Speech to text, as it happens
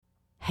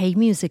Hey,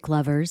 music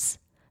lovers.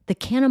 The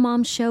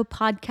Cannabis Show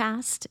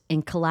podcast,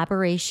 in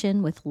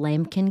collaboration with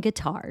Lambkin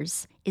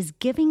Guitars, is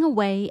giving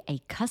away a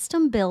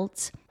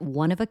custom-built,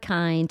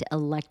 one-of-a-kind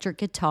electric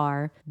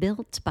guitar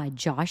built by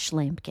Josh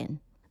Lambkin.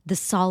 The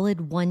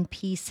solid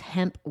one-piece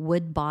hemp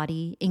wood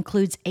body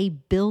includes a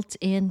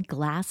built-in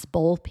glass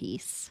bowl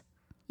piece.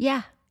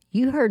 Yeah,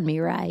 you heard me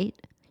right.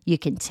 You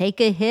can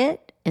take a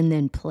hit and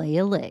then play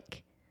a lick.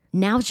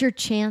 Now's your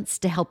chance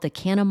to help the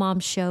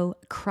Cannabis Show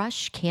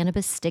crush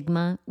cannabis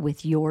stigma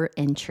with your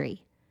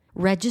entry.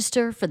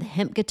 Register for the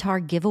hemp guitar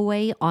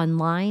giveaway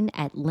online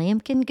at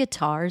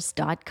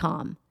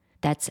lambkinguitars.com.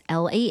 That's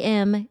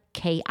LAMKIN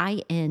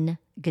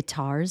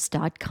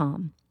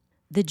guitars.com.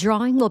 The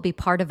drawing will be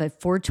part of a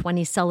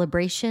 420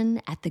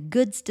 celebration at the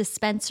Goods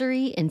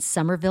Dispensary in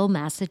Somerville,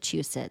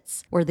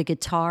 Massachusetts, where the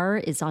guitar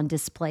is on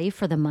display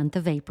for the month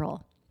of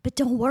April. But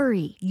don't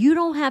worry, you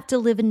don't have to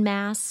live in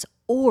Mass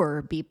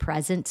or be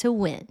present to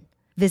win.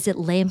 Visit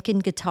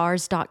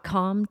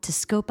lambkinguitars.com to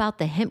scope out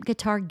the hemp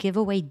guitar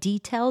giveaway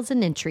details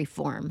and entry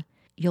form.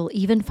 You'll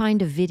even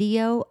find a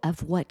video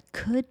of what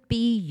could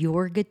be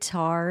your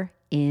guitar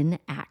in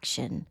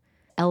action.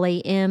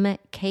 LAMKIN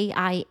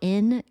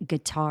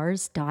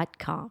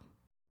guitars.com.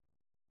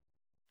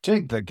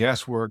 Take the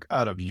guesswork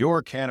out of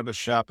your cannabis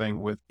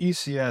shopping with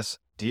ECS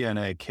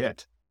DNA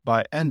Kit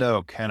by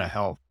Endo Canna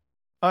Health.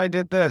 I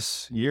did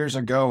this years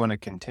ago, and it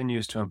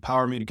continues to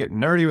empower me to get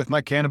nerdy with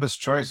my cannabis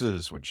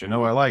choices, which you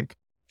know I like.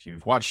 If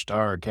you've watched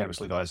our Cannabis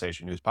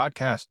Legalization News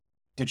podcast,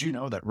 did you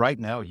know that right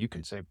now you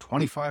can save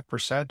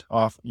 25%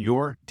 off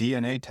your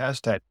DNA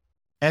test at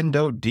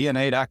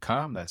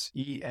endodna.com? That's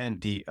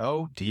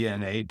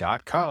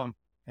ENDODNA.com,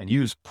 and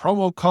use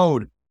promo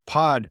code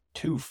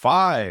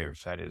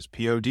POD25. That is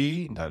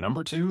POD, the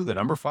number 2, the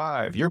number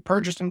 5. Your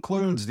purchase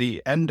includes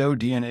the Endo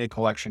DNA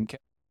Collection Kit,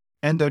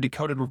 Endo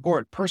Decoded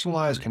Report,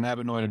 personalized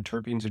cannabinoid and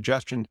terpene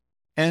suggestion,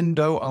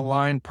 Endo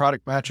aligned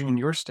product matching in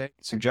your state,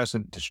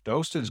 suggested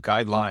dosage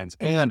guidelines,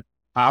 and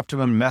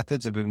optimum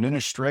methods of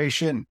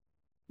administration.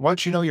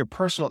 Once you know your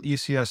personal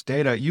ECS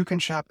data, you can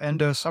shop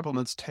Endo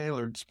supplements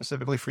tailored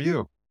specifically for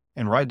you.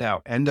 And right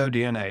now, Endo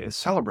DNA is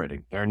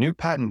celebrating their new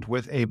patent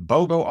with a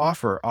BOGO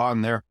offer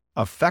on their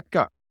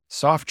Affeca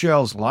soft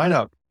gels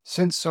lineup.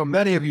 Since so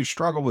many of you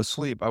struggle with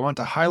sleep, I want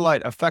to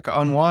highlight Affeca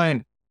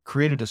Unwind,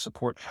 created to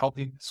support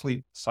healthy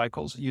sleep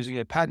cycles using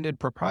a patented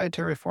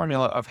proprietary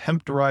formula of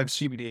hemp-derived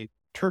CBD,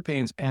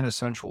 terpenes, and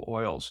essential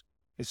oils.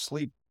 If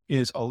sleep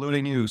is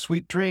eluding you,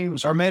 sweet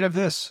dreams are made of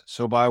this.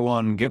 So buy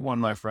one, get one,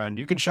 my friend.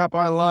 You can shop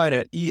online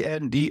at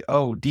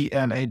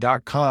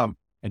endodna.com.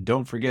 And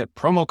don't forget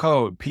promo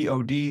code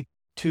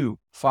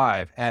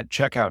POD25 at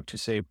checkout to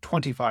save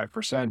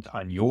 25%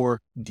 on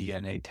your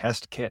DNA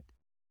test kit.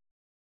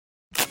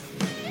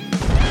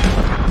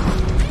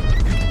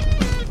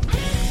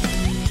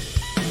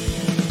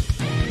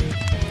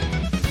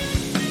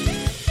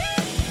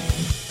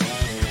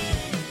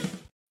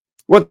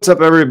 What's up,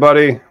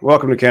 everybody?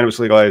 Welcome to Cannabis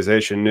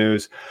Legalization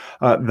News,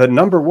 the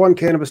number one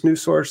cannabis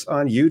news source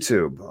on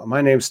YouTube.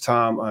 My name's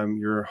Tom. I'm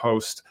your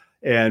host,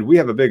 and we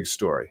have a big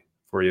story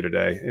for you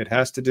today. It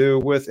has to do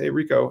with a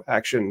RICO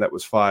action that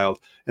was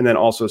filed, and then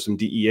also some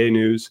DEA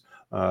news,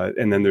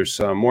 and then there's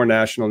some more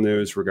national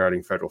news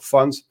regarding federal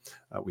funds.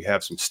 We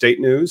have some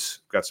state news.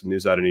 We've got some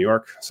news out of New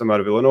York, some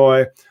out of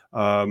Illinois,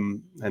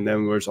 and then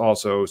there's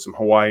also some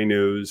Hawaii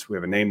news. We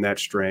have a Name That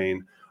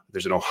Strain.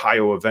 There's an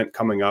Ohio event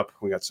coming up.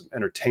 We got some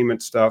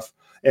entertainment stuff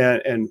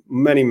and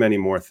many, many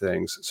more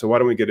things. So why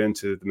don't we get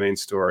into the main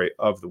story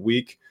of the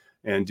week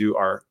and do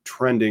our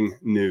trending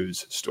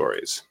news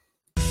stories.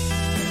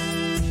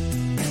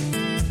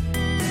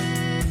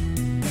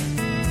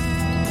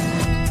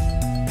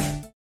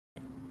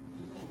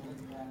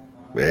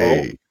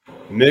 Hey,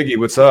 Miggy,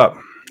 what's up?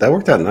 that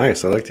worked out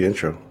nice. I like the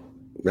intro.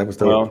 That was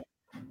dope. Well,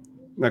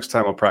 next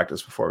time I'll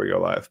practice before we go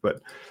live.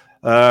 But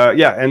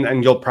yeah,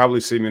 and you'll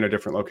probably see me in a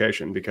different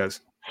location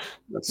because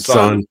the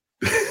sun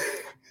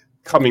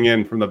coming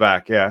in from the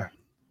back. Yeah.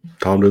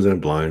 Tom doesn't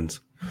have blinds.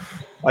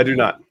 I do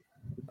not.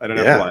 I don't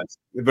have blinds.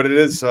 But it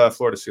is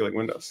floor to ceiling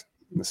windows.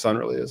 The sun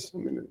really is. I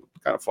mean, it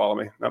kind of follow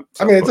me. No,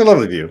 I mean, it's a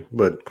lovely view,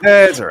 but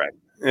it's all right.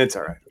 It's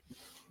all right.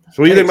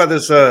 So what do you think about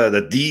this,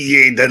 the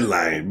DEA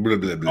deadline? Blah,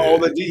 blah, blah. Oh,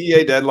 the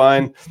DEA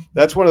deadline.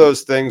 That's one of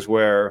those things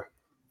where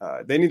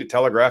they need to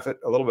telegraph it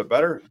a little bit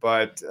better,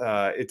 but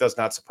it does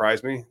not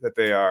surprise me that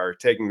they are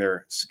taking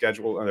their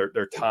schedule and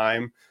their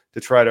time to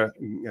try to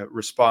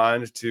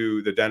respond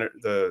to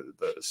the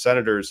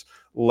senator's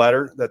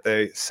letter that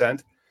they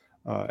sent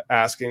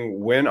asking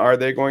when are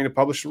they going to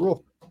publish the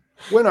rule?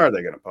 When are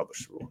they going to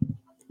publish the rule?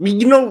 I mean,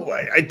 you know,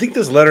 I think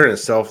this letter in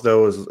itself,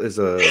 though, is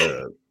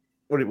a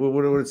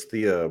what's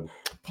the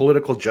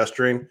political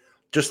gesturing,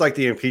 just like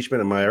the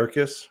impeachment of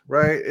Mayorkas,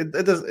 right?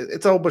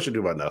 It's a whole bunch of do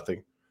about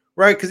nothing,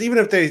 right? Because even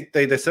if they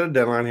set a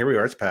deadline, here we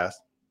are, it's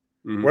passed.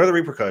 Mm-hmm. What are the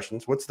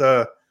repercussions? What's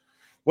the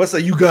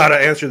you gotta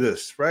answer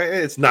this, right?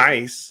 It's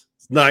nice.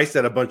 It's nice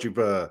that a bunch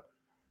of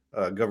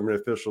government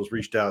officials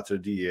reached out to the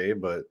DEA,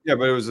 but it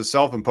was a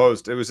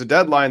self-imposed. It was a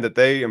deadline that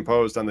they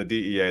imposed on the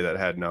DEA that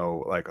had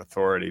no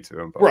authority to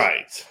impose.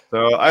 Right.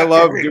 So I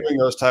love doing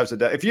those types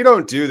of. If you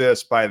don't do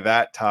this by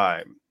that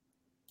time,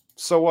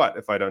 so what?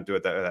 If I don't do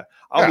it that,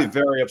 I'll be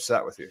very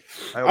upset with you.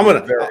 I'm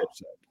very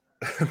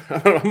upset.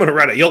 I'm gonna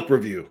write a Yelp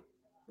review.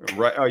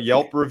 Right, a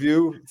Yelp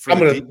review for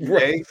the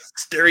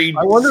DEA.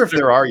 I wonder if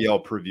there are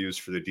Yelp reviews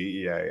for the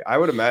DEA. I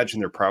would imagine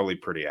they're probably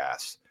pretty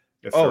ass.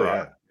 If there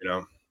are,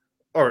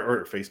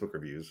 or Facebook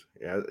reviews.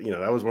 Yeah,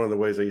 that was one of the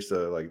ways I used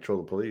to troll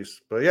the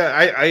police. But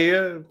yeah,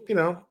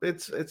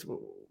 it's.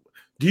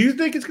 Do you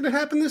think it's going to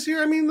happen this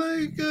year? I mean,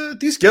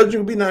 descheduling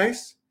would be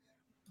nice.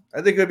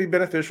 I think it would be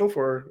beneficial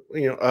for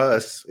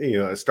us,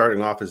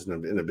 starting off as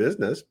in a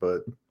business.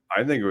 But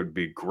I think it would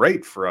be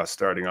great for us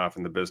starting off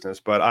in the business.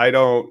 But I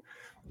don't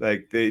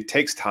it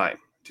takes time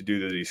to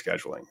do the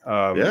descheduling.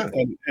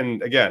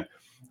 And again.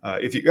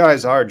 If you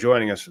guys are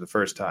joining us for the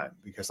first time,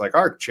 because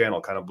our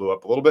channel kind of blew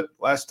up a little bit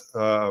last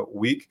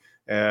week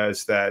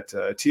as that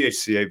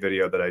THCA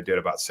video that I did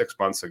about 6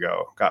 months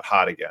ago got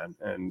hot again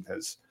and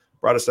has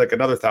brought us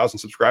another 1,000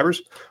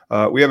 subscribers.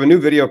 We have a new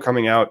video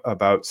coming out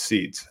about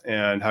seeds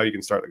and how you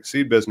can start a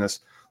seed business,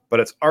 but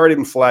it's already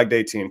been flagged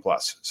 18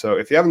 plus. So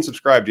if you haven't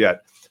subscribed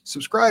yet,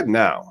 subscribe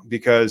now,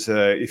 because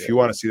if you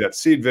want to see that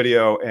seed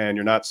video and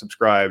you're not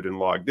subscribed and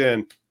logged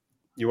in,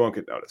 you won't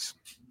get noticed.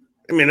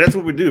 I mean, that's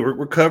what we do.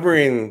 We're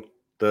covering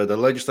the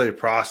legislative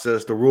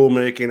process, the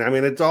rulemaking. I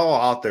mean, it's all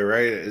out there,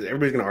 right?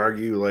 Everybody's going to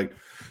argue,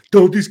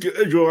 don't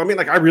deschedule. I mean,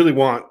 I really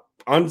want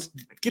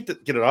get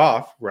it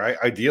off, right?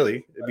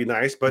 Ideally, it'd be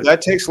nice, but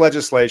that takes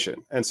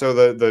legislation. And so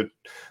the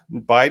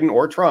Biden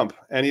or Trump,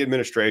 any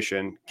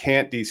administration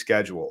can't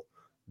deschedule.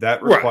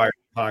 That requires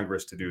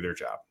Congress to do their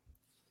job.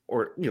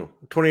 Or,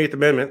 28th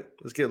Amendment.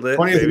 Let's get lit.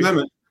 20th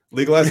Amendment.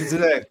 Legalize it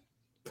today.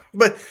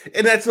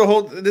 And that's the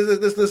whole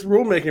this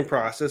rulemaking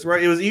process,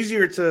 right? It was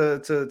easier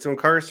to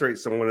incarcerate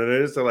someone than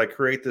it is to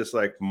create this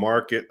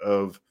market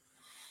of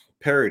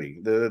parity.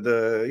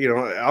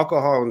 The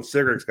alcohol and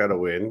cigarettes got to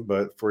win,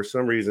 but for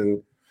some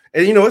reason,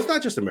 and it's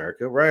not just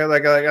America, right?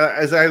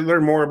 As I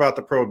learn more about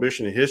the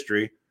prohibition in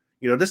history,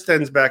 this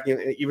stems back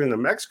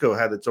even Mexico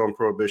had its own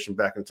prohibition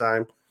back in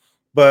time,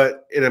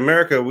 but in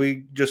America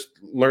we just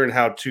learned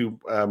how to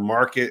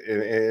market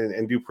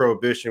and do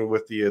prohibition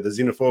with the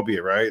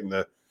xenophobia, right?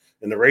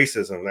 And the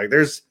racism.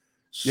 There's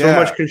so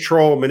much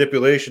control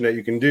manipulation that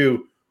you can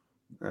do.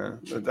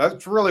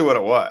 That's really what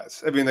it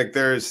was. I mean, it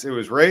was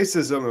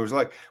racism. It was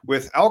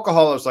with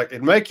alcohol, it was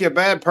it'd make you a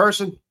bad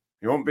person.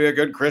 You won't be a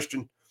good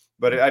Christian.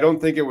 But I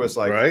don't think it was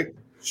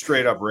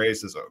straight up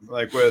racism.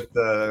 With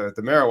the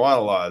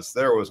marijuana laws,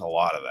 there was a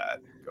lot of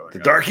that going on. The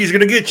darkie's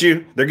going to get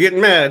you. They're getting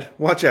mad.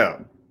 Watch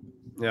out.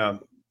 Yeah.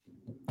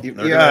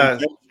 Yeah.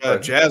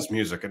 Jazz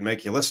music and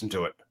make you listen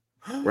to it.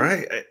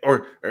 Right,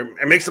 or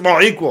it makes them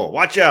all equal.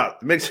 Watch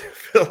out! It makes them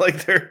feel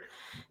like they're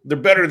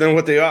better than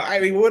what they are. I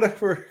mean,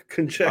 whatever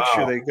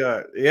conjecture they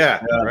got,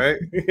 right.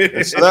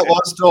 So that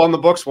law's still on the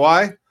books.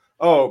 Why?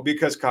 Oh,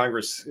 because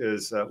Congress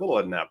is a little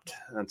inept.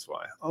 That's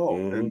why.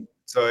 And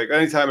so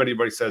anytime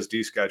anybody says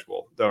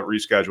deschedule, don't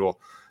reschedule.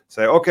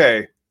 Say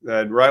okay,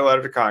 then write a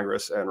letter to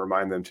Congress and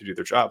remind them to do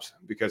their jobs,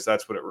 because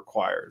that's what it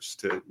requires.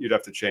 You'd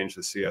have to change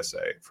the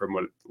CSA from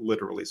what it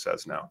literally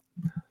says now.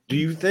 Do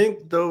you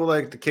think, though,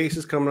 the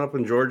cases coming up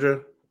in Georgia,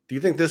 do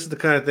you think this is the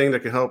kind of thing that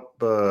can help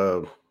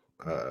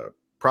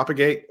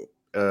propagate,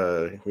 be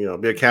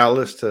a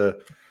catalyst to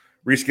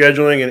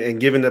rescheduling and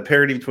giving the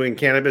parity between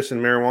cannabis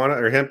and marijuana,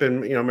 or hemp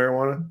and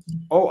marijuana?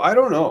 Oh, I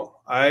don't know.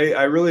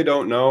 I really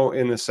don't know,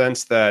 in the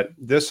sense that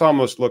this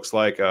almost looks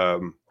like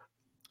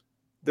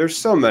there's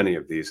so many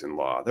of these in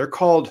law. They're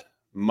called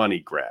money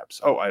grabs.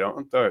 Oh, I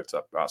don't. Oh, it's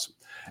up. Awesome.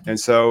 And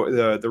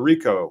so the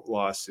RICO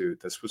lawsuit,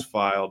 this was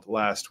filed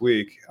last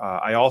week.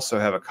 I also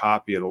have a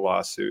copy of the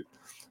lawsuit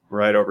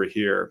right over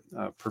here,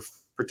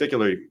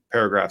 particularly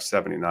paragraph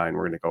 79.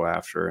 We're going to go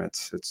after.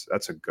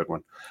 That's a good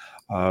one.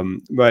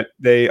 But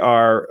they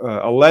are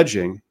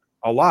alleging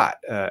a lot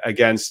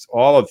against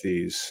all of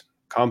these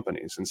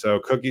companies. And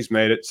so Cookies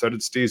made it. So did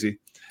Steezy.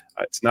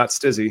 It's not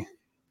Stizzy,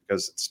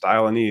 because it's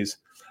style and ease.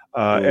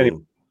 Anyway,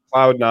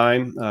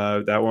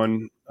 Cloud9, that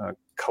one.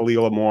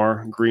 Khalil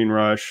Amor, Green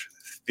Rush,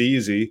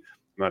 Theezy.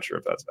 I'm not sure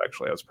if that's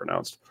actually how it's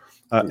pronounced.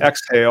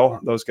 Exhale,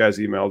 those guys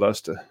emailed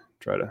us to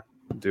try to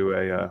do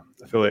a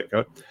affiliate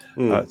code.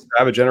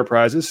 Savage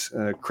Enterprises,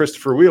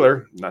 Christopher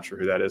Wheeler, not sure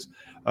who that is.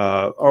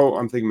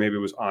 I'm thinking maybe it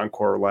was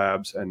Encore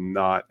Labs and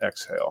not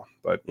Exhale,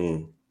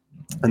 and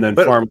then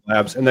Farm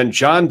Labs, and then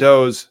John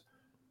Doe's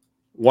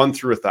 1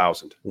 through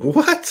 1,000.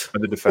 What? Are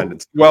the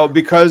defendants? Well,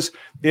 because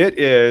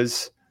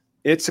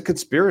it's a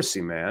conspiracy,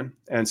 man.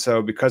 And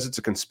so because it's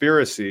a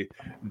conspiracy,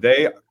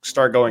 they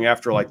start going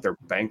after their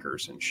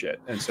bankers and shit.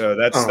 And so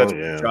that's what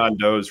John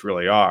Doe's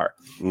really are.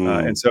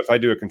 And so if I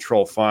do a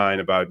control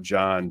find about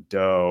John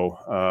Doe,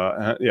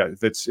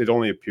 it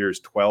only appears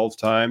 12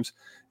 times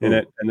in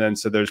it. And then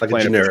so there's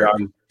plaintiff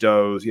John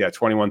Doe's,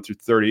 21 through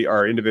 30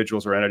 are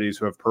individuals or entities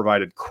who have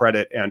provided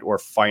credit and or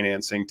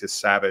financing to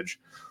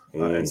Savage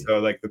And so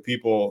like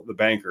the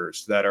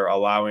bankers that are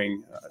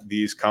allowing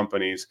these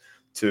companies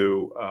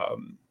to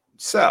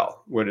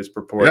sell what is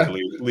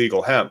purportedly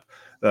legal hemp.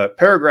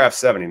 Paragraph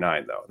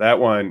 79, though, that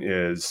one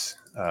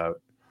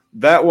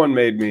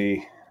made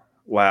me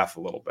laugh a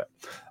little bit.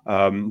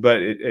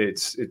 But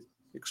it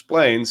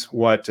explains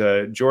what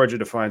Georgia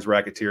defines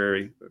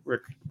racketeering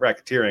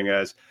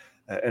as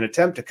an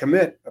attempt to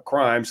commit a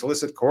crime,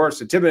 solicit, coerce,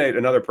 intimidate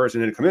another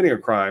person into committing a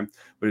crime,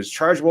 but is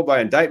chargeable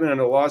by indictment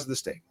under the laws of the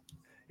state,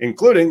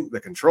 including the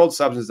Controlled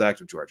Substances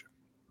Act of Georgia.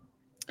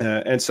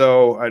 And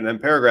then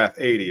paragraph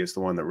 80 is the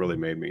one that really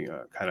made me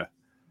kind of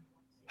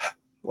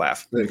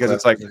laugh, because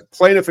it's like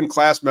plaintiff and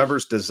class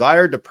members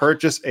desired to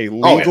purchase a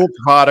legal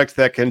product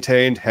that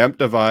contained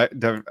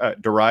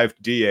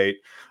hemp-derived D8,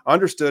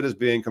 understood as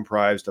being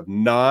comprised of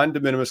non-de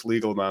minimis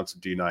legal amounts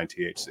of D9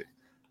 THC.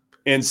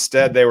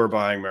 Instead, they were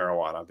buying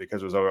marijuana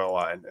because it was over the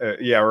line.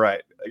 Yeah,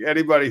 right. Like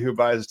anybody who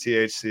buys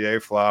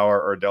THCA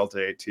flower or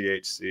Delta 8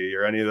 THC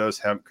or any of those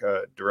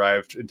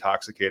hemp-derived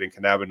intoxicating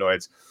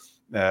cannabinoids,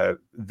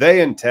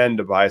 they intend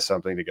to buy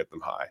something to get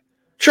them high.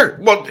 Sure.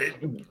 Well,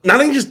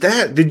 not even just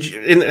that.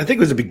 And I think it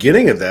was the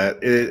beginning of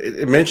that.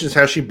 It mentions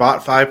how she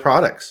bought 5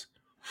 products.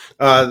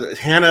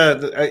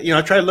 Hannah,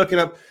 I tried looking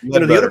up.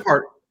 The other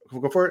part.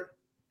 Go for it.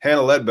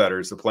 Hannah Ledbetter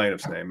is the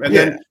plaintiff's name, and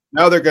then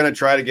now they're going to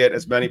try to get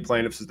as many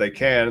plaintiffs as they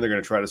can. And they're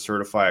going to try to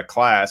certify a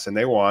class, and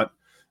they want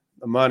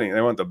the money. They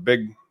want the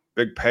big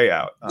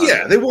payout.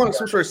 They want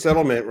some sort of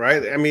settlement,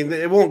 right? I mean,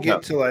 it won't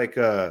get to like.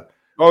 It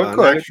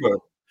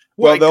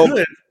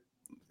could.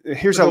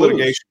 Here's how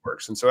litigation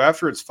works. And so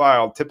after it's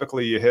filed,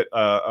 typically you hit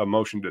a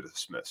motion to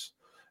dismiss.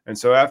 And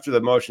so after the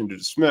motion to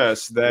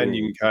dismiss, then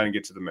you can kind of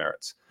get to the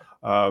merits.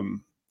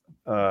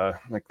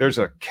 Like there's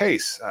a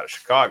case out of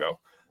Chicago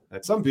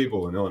that some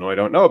people in Illinois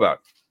don't know about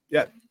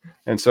yet.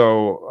 And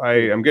so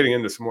I'm getting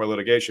into some more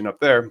litigation up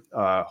there.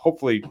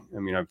 Hopefully, I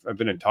mean, I've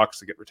been in talks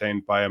to get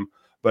retained by him,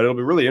 but it'll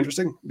be really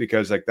interesting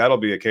because like that'll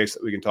be a case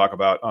that we can talk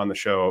about on the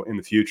show in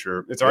the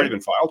future. It's already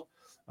been filed.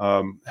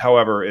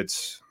 However,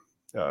 it's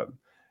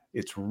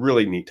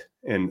really neat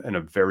in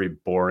a very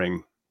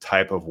boring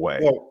type of way.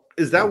 Well,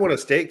 is that one a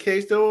state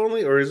case though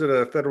only, or is it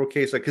a federal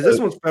case? Like, because this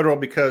one's federal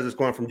because it's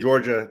going from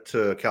Georgia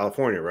to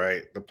California,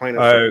 right? The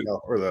plaintiff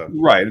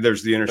right.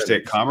 There's the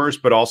interstate commerce,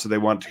 but also they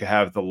want to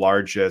have the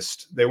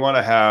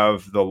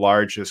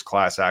largest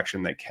class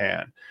action they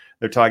can.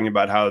 They're talking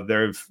about how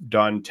they've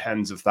done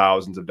tens of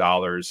thousands of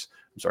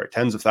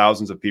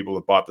people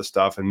have bought the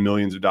stuff and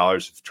millions of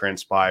dollars have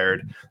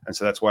transpired. And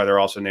so that's why they're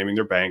also naming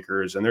their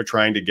bankers, and they're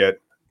trying to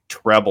get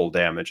treble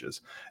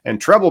damages,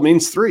 and treble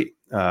means 3.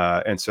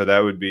 And so that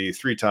would be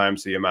 3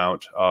 times the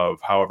amount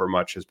of however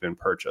much has been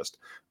purchased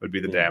would be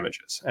the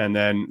damages. And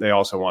then they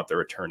also want their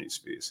attorney's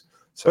fees.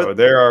 So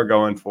they are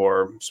going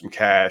for some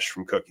cash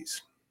from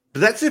cookies. But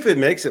that's if it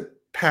makes it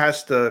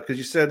past because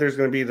you said there's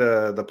going to be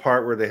the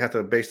part where they have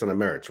to based on the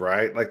merits,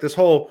 right? Like this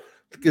whole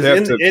they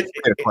have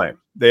to claim.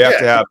 They have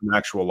to have an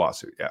actual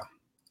lawsuit. Yeah.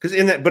 Because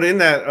in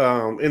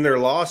their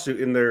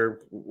lawsuit,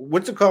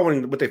 what's it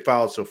called what they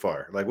filed so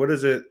far? Like, what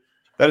is it?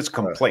 That is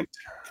complaint.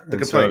 The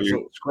complaint. So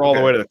you scroll all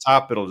the way to the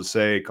top, it'll just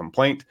say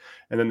complaint,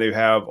 and then they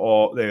have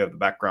the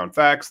background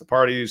facts, the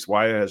parties,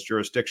 why it has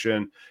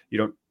jurisdiction.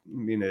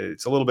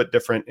 It's a little bit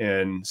different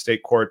in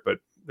state court, but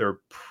they're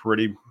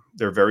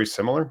very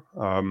similar.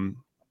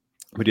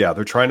 But yeah,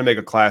 they're trying to make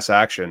a class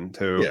action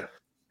to,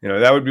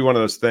 that would be one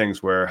of those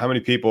things where how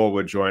many people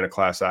would join a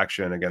class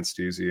action against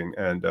Easy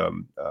and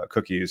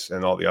Cookies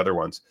and all the other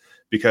ones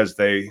because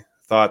they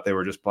thought they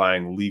were just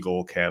buying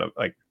legal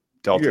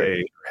Delta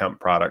 8 hemp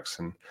products,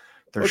 and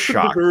they're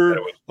shocked.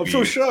 I'm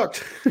so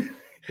shocked.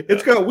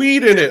 It's got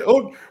weed in it.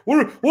 Oh,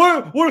 what?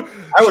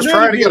 I was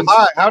trying to get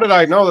high. How did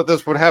I know that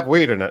this would have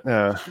weed in it?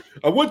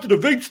 I went to the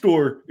vape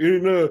store,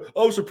 and I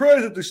was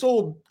surprised that they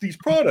sold these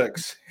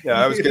products. Yeah,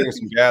 I was getting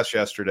some gas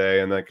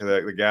yesterday, and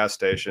the gas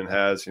station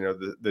has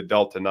the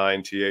Delta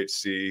 9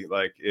 THC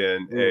like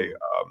in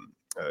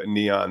a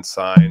neon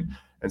sign,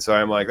 and so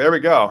I'm like, there we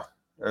go.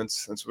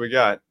 That's what we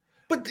got.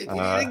 But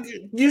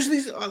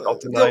usually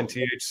Delta 9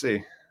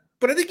 THC.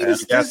 But I think even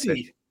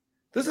Stizzy.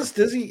 Doesn't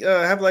Stizzy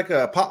have like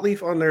a pot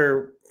leaf on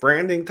their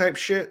branding type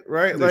shit,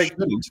 right? They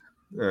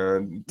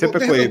shouldn't.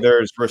 Typically,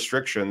 there's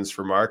restrictions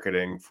for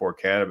marketing for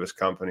cannabis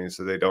companies,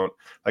 so they don't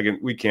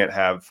we can't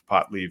have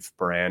pot leaf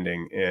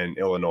branding in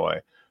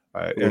Illinois,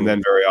 and then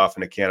very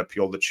often it can't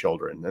appeal to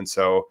children, and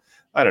so.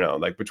 I don't know,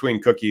 like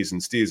between Cookies and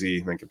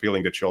Steezy, like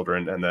appealing to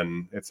children, and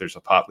then if there's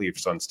a pot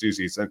leaf on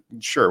Steezy's,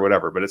 sure,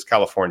 whatever. But it's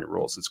California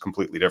rules; it's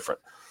completely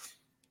different.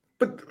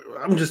 But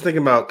I'm just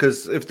thinking about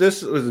because if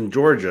this was in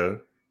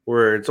Georgia,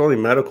 where it's only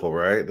medical,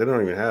 right? They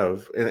don't even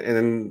have,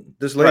 and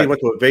this lady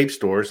went to a vape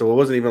store, so it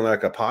wasn't even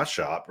like a pot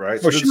shop,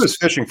 right? Well, she was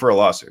fishing for a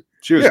lawsuit.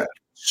 She was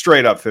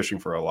straight up fishing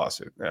for a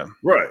lawsuit. Yeah,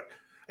 right.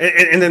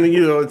 And then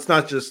it's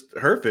not just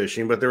her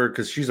fishing, but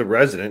because she's a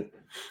resident.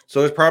 So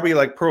there's probably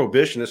like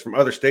prohibitionists from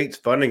other states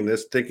funding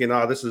this, thinking,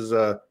 this is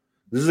a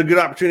good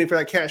opportunity for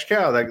that cash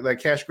cow, that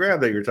cash grab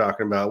that you're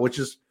talking about, which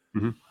is,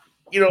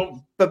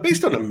 but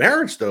based on the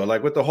merits though,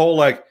 like with the whole,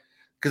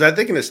 because I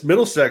think in this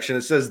middle section,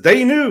 it says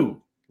they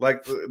knew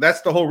Like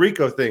that's the whole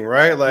RICO thing,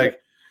 right? Like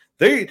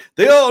they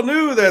all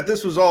knew that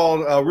this was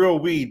all real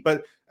weed,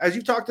 but as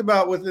you talked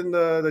about within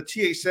the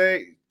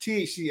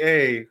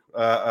THCA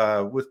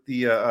with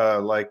the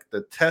like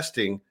the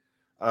testing,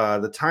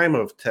 the time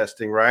of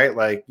testing, right?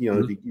 Like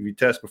if you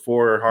test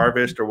before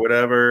harvest or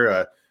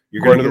whatever,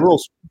 you're going to the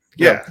rules.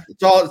 Yeah,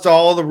 it's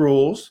all the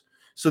rules.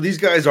 So these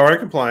guys are in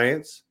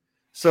compliance.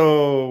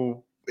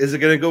 So is it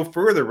going to go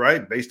further,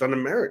 right? Based on the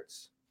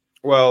merits?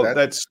 Well,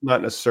 that's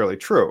not necessarily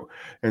true.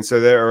 And so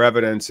our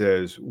evidence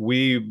is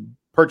we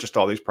purchased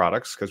all these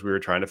products because we were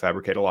trying to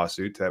fabricate a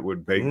lawsuit that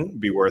would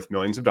be worth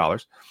millions of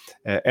dollars.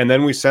 And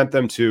then we sent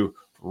them to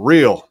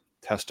real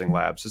testing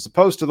labs as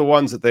opposed to the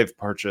ones that they've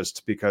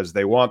purchased because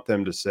they want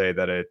them to say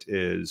that it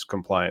is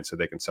compliant so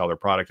they can sell their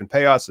product and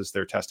pay us as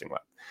their testing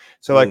lab.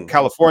 So like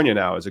California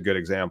now is a good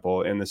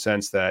example in the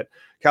sense that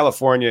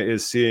California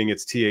is seeing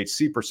its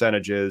THC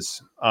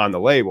percentages on the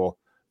label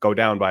go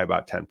down by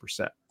about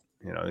 10%.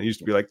 It used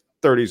to be like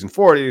 30s and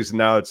 40s, and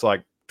now it's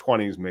like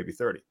 20s, maybe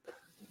 30.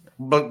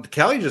 But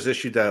Cali just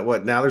issued that.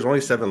 Now there's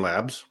only 7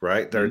 labs,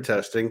 right? They're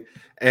testing,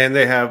 and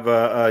they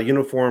have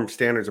uniform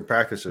standards and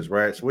practices,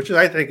 right? So, which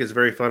I think is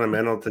very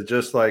fundamental to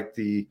just like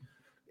the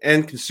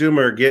end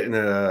consumer getting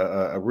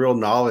a real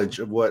knowledge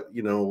of what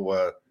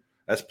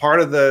as part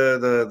of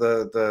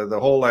the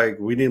whole like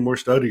we need more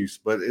studies,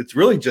 but it's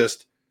really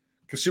just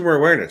consumer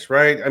awareness,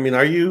 right? I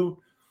mean,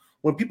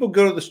 when people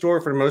go to the store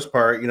for the most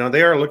part,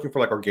 they are looking for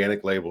like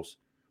organic labels.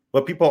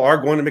 But people are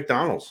going to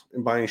McDonald's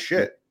and buying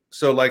shit.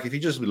 So, like, if you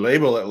just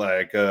label it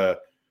like, I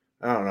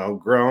don't know,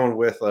 grown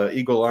with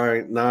Eagle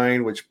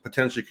 9, which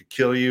potentially could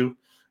kill you,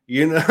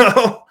 it's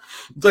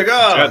like,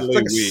 it's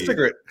like a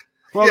cigarette.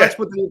 Well, that's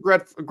what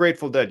the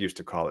Grateful Dead used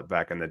to call it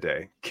back in the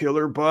day.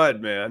 Killer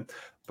bud, man.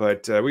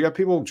 But we got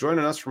people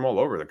joining us from all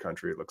over the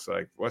country, it looks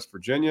like. West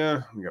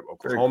Virginia, we got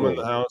Oklahoma in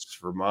the house,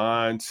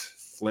 Vermont,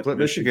 Flint,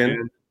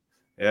 Michigan.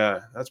 Yeah,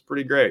 that's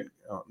pretty great.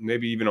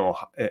 Maybe even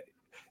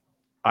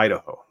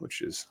Idaho,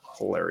 which is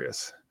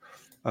hilarious.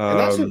 And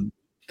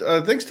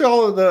that's thanks to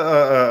all of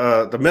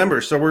the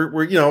members. So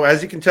we're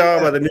as you can tell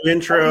by the new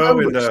intro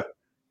and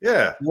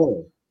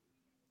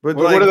But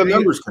what are the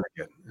members going to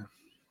get?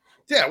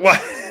 Yeah, well,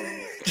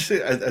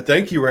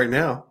 thank you right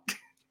now.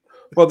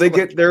 Well,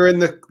 they're in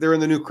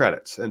the new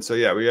credits, and so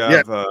we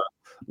have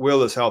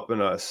Will is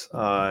helping us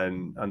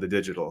on the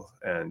digital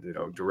and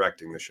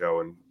directing the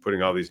show and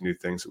putting all these new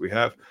things that we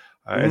have,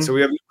 and so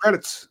we have new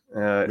credits.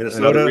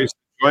 Another reason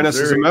to join us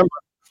as a member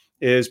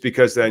is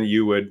because then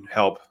you would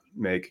help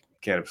make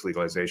cannabis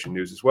legalization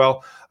news as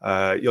well.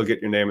 You'll get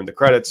your name in the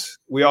credits.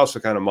 We also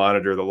kind of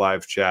monitor the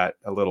live chat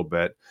a little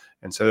bit.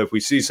 And so if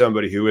we see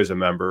somebody who is a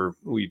member,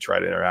 we try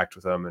to interact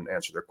with them and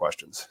answer their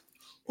questions.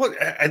 Well,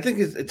 I think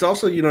it's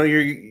also,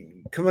 you're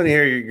coming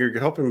here, you're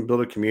helping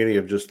build a community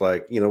of just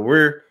like,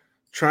 we're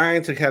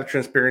trying to have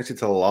transparency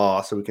to the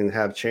law so we can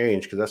have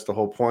change. Because that's the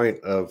whole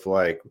point of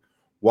like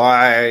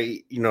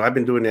why, I've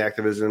been doing the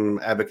activism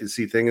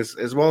advocacy thing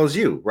as well as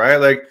you, right?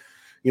 Like,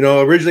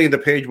 originally the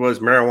page was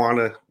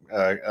marijuana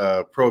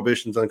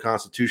prohibition's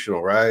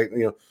unconstitutional, right?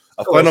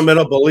 A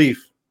fundamental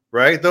belief,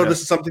 right? Though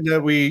this is something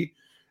that we,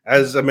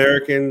 as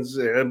Americans,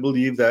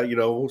 believe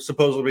that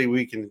supposedly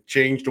we can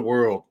change the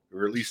world,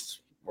 or at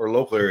least our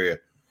local area.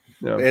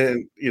 Yeah.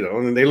 And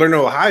and they learn in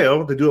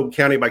Ohio to do it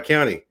county by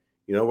county.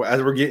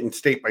 As we're getting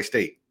state by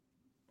state.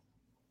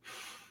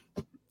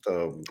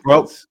 So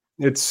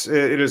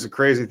it is a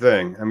crazy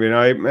thing. I mean,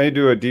 I may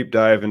do a deep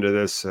dive into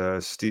this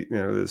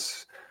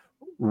this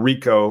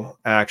RICO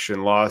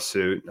action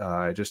lawsuit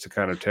just to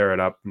kind of tear it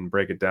up and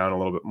break it down a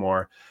little bit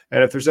more.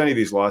 And if there's any of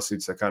these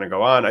lawsuits that kind of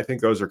go on, I think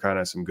those are kind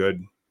of some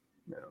good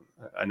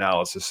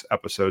analysis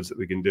episodes that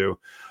we can do.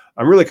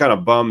 I'm really kind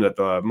of bummed that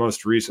the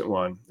most recent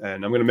one,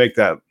 and I'm going to make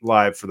that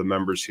live for the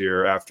members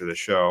here after the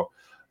show.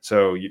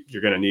 So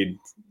you're going to need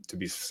to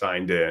be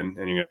signed in,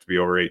 and you have to be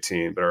over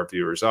 18, but our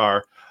viewers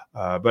are.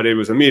 But it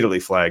was immediately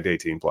flagged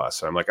 18 plus.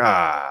 So I'm like,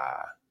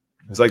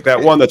 it's like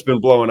that one that's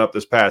been blowing up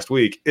this past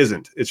week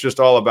isn't. It's just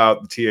all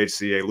about the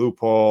THCA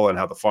loophole and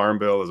how the farm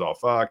bill is all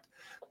fucked.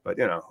 But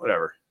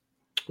whatever.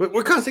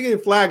 We're constantly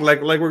getting flagged. Like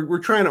we're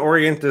trying to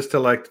orient this to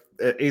like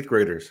 8th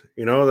graders.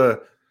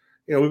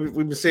 We've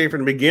been saying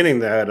from the beginning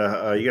that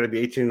you got to be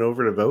 18 and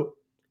over to vote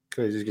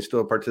because you can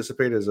still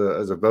participate as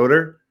a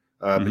voter,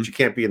 but you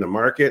can't be in the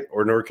market,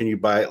 or nor can you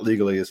buy it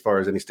legally, as far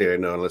as any state I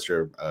know, unless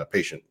you're a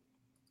patient.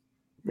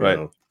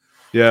 Right.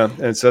 Yeah,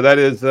 and so that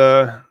is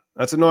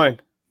that's annoying.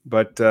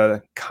 But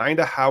kind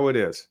of how it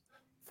is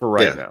for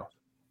right now.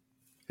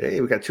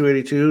 Hey, we got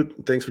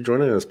 282. Thanks for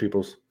joining us,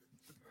 peoples.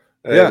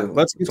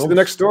 Let's get to the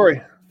next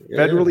story.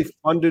 Federally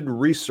funded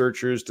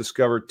researchers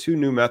discovered 2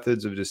 new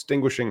methods of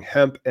distinguishing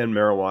hemp and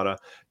marijuana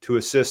to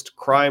assist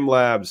crime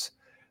labs.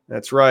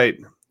 That's right.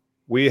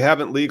 We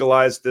haven't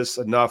legalized this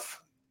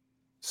enough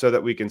so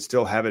that we can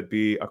still have it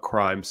be a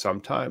crime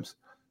sometimes.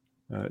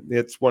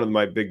 It's one of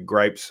my big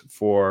gripes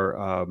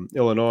for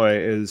Illinois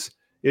is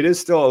it is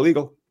still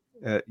illegal.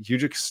 You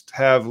just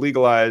have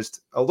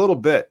legalized a little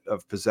bit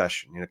of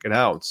possession, like an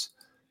ounce.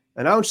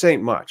 An ounce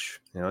ain't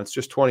much. It's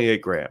just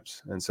 28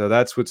 grams. And so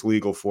that's what's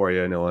legal for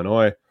you in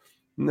Illinois.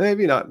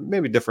 Maybe not,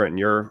 maybe different in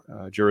your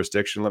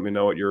jurisdiction. Let me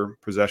know what your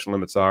possession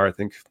limits are. I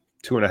think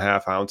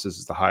 2.5 ounces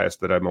is the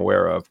highest that I'm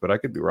aware of, but I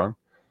could be wrong.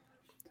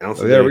 So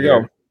there we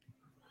go.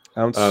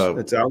 Ounce.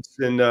 It's ounce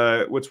in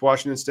what's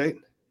Washington State?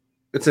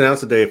 It's an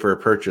ounce a day for a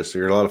purchase. So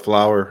you're allowed a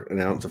flower, an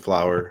ounce of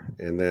flour,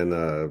 and then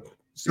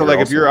so like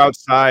if you're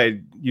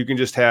outside, you can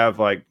just have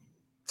like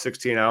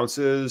 16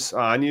 ounces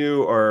on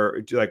you,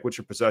 or do like what's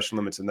your possession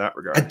limits in that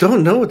regard? I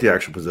don't know what the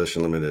actual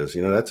possession limit is.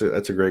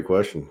 That's a great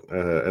question.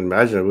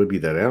 Imagine it would be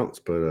that ounce,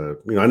 but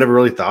I never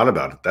really thought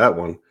about it, that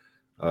one.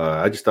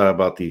 I just thought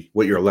about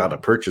what you're allowed to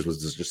purchase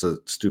was just a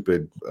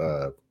stupid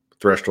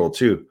threshold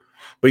too.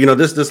 But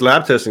this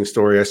lab testing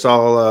story, I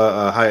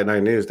saw High at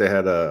Night News. They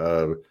had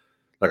a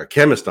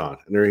chemist on,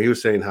 and he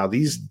was saying how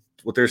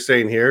what they're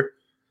saying here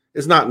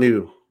is not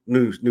new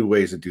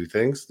ways to do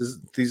things.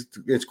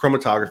 It's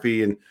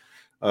chromatography and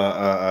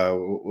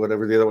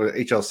whatever the other one,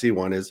 HLC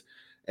one is,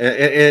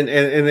 and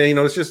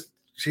it's just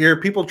here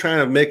people trying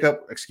to make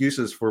up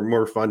excuses for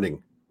more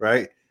funding,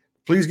 right?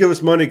 Please give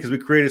us money because we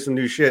created some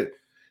new shit.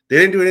 They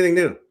didn't do anything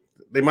new.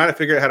 They might have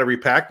figured out how to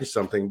repackage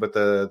something, but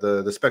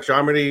the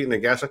spectrometry and the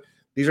gas,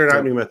 these are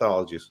not new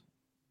methodologies.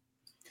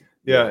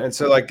 Yeah, and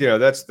so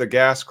that's the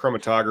gas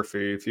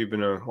chromatography. If you've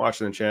been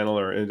watching the channel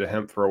or into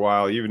hemp for a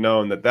while, you've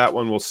known that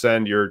one will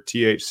send your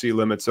THC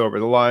limits over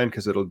the line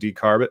because it'll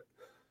decarb it.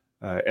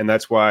 And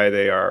that's why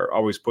they are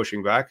always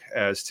pushing back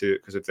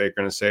because if they're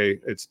going to say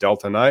it's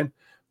Delta 9,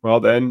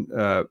 well, then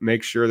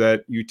make sure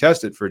that you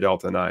test it for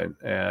Delta 9.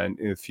 And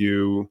if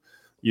you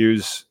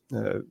use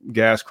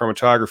gas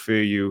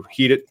chromatography, you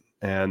heat it,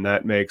 and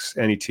that makes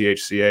any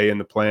THCA in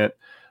the plant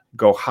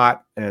go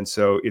hot. And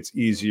so it's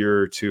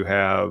easier to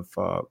have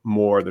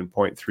more than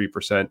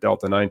 0.3%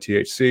 Delta 9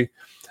 THC.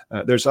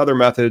 There's other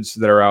methods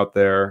that are out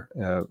there.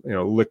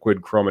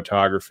 Liquid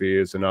chromatography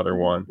is another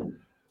one.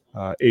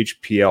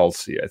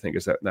 HPLC, I think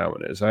is that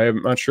one is. I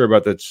am not sure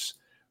about this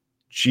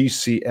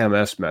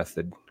GCMS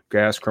method,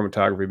 gas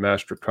chromatography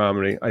mass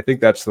spectrometry. I think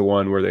that's the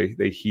one where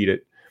they heat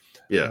it.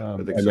 Yeah.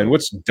 Then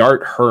what's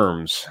DART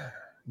HRMS?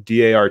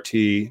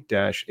 DART-HRMS.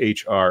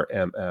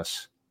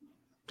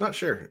 Not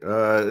sure.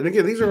 And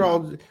again, these are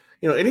all,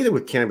 anything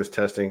with cannabis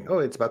testing. Oh,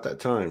 it's about that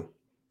time.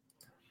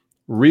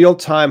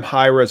 Real-time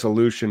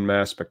high-resolution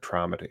mass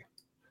spectrometry,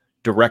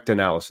 direct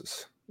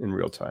analysis in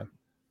real time.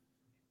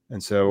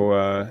 And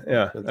so,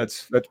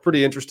 that's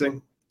pretty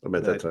interesting. I'm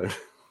at that time.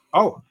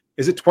 Oh,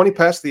 is it 20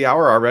 past the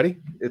hour already?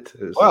 It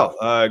is. Well,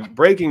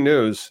 breaking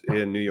news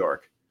in New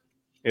York.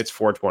 It's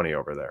 4:20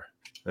 over there.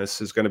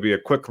 This is going to be a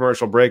quick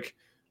commercial break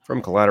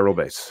from Collateral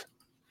Base.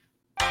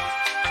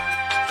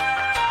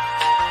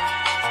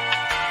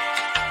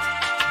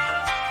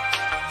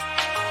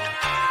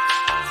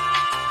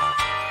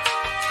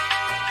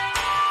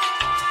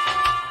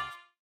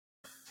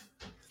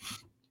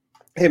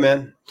 Hey,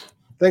 man,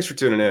 thanks for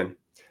tuning in.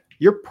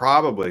 You're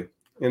probably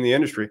in the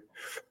industry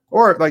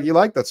or you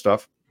like that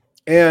stuff,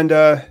 and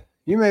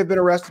you may have been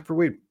arrested for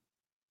weed.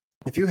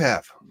 If you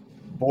have,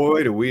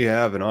 boy, do we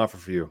have an offer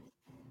for you.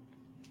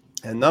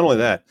 And not only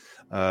that,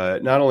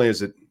 not only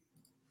is it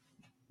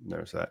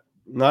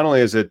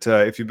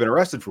if you've been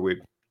arrested for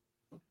weed,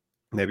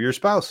 maybe your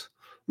spouse,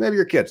 maybe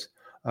your kids,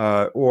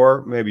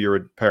 or maybe your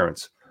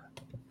parents,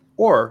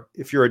 or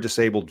if you're a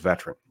disabled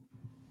veteran.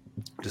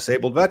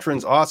 Disabled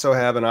veterans also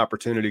have an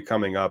opportunity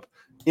coming up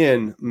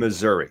in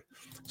Missouri.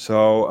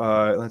 So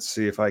let's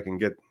see if I can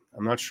get,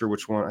 I'm not sure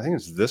which one. I think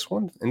it's this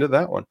one into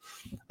that one.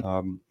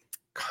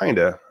 Could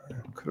have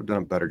done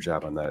a better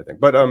job on that, I think.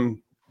 But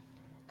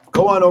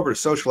go on over to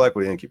Social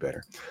Equity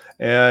Incubator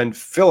and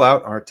fill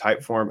out our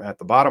type form at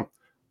the bottom.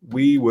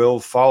 We will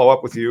follow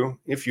up with you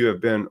if you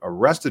have been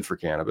arrested for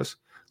cannabis.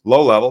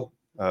 Low level,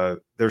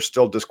 there's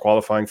still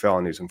disqualifying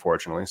felonies,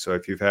 unfortunately. So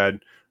if you've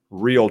had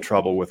real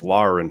trouble with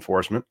law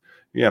enforcement,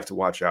 you have to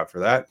watch out for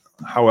that.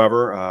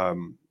 However,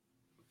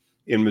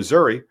 in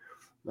Missouri,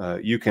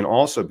 you can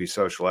also be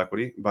social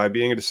equity by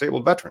being a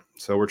disabled veteran.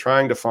 So we're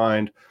trying to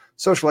find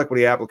social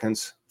equity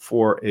applicants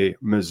for a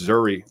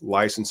Missouri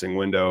licensing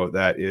window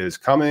that is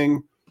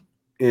coming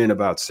in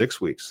about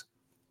 6 weeks.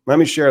 Let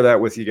me share that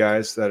with you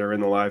guys that are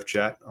in the live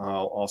chat.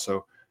 I'll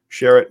also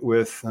share it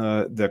with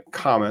the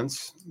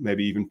comments,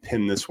 maybe even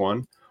pin this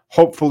one.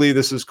 Hopefully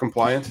this is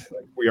compliant.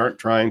 We aren't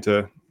trying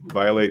to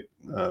violate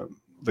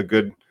the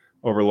good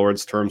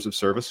overlord's terms of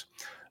service,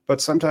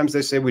 but sometimes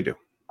they say we do.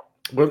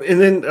 Well,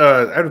 and then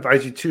I'd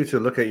advise you too to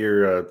look at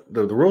your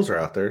the rules are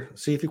out there.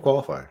 See if you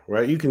qualify.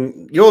 Right,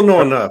 you'll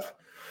know enough.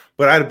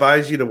 But I'd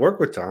advise you to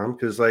work with Tom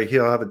because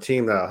he'll have a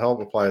team that'll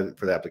help apply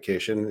for the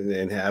application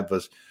and have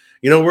us.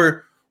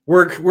 We're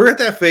at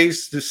that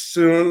phase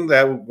soon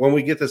that when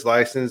we get this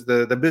license,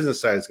 the business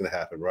side is going to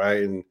happen,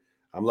 right? And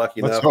I'm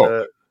lucky enough.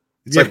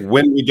 It's like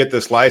when we get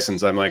this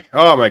license, I'm like,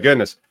 oh my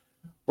goodness.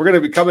 We're going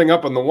to be coming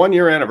up on the 1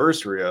 year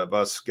anniversary of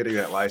us getting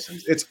that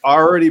license. It's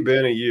already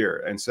been a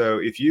year. And so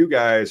if you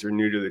guys are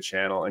new to the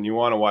channel and you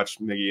want to watch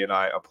Miggy and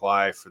I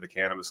apply for the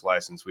cannabis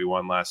license we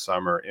won last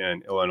summer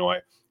in Illinois,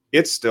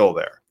 it's still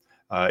there.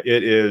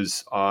 It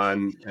is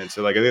on. And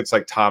so it's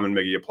like Tom and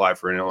Miggy apply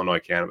for an Illinois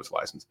cannabis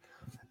license.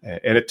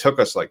 and it took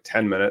us like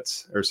 10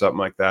 minutes or something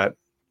like that.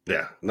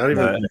 Yeah, not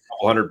even and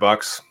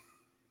 $100.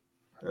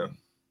 Yeah.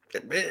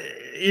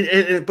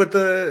 But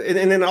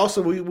then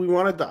also we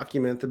want to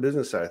document the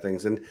business side of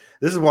things, and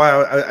this is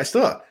why I'm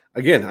still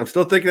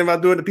thinking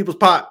about doing the People's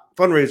Pot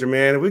fundraiser,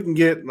 man. If we can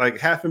get like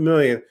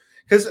 $500,000,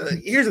 because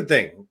here's the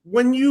thing: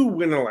 when you're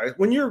going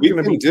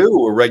to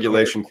do a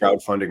regulation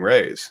crowdfunding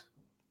raise,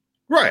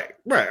 right.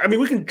 I mean,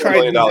 we can try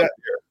 $1 million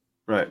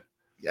right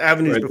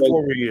avenues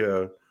before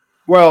we.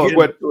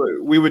 What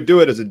we would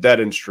do it as a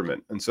debt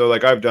instrument, and so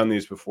like I've done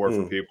these before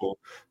for people.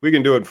 We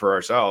can do it for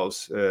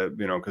ourselves,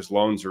 because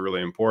loans are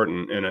really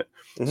important in it.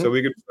 So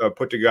we could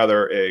put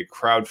together a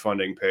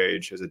crowdfunding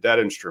page as a debt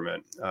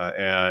instrument,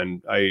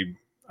 and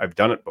I've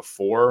done it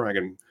before. I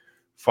can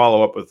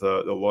follow up with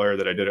the lawyer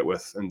that I did it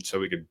with, and so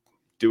we could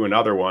do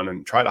another one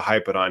and try to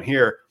hype it on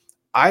here.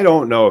 I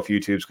don't know if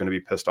YouTube's going to be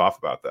pissed off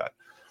about that,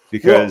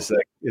 because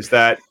is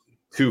that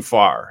too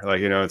far? Like,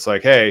 it's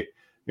like, hey,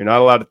 you're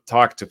not allowed to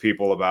talk to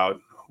people about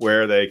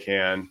where they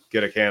can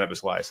get a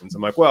cannabis license.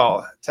 I'm like,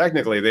 well,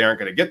 technically they aren't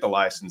going to get the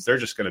license. They're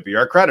just going to be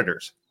our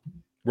creditors.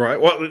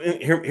 Right. Well,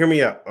 hear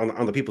me out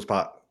on the People's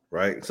Pot.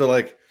 Right. So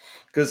like,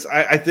 because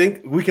I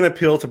think we can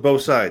appeal to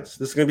both sides.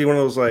 This is going to be one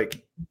of those,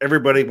 like,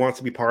 everybody wants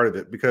to be part of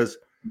it, because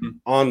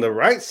on the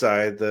right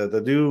side,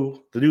 the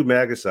new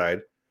MAGA side,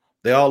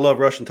 they all love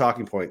Russian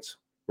talking points.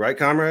 Right,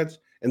 comrades?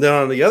 And then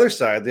on the other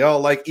side, they all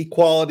like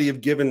equality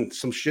of giving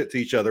some shit to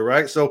each other.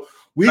 Right. So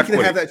we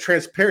can have that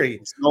transparency.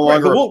 It's no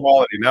longer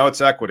equality. Now it's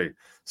equity.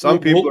 Some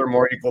people are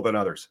more equal than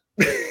others.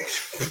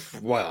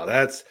 Wow,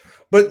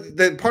 but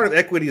the part of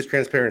equity is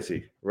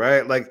transparency,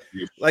 right? Like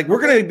we're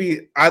going to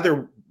be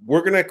either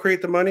we're going to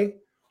create the money,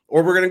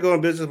 or we're going to go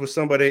in business with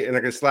somebody and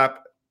they're going to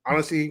slap.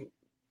 Honestly,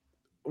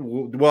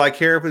 will I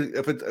care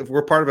if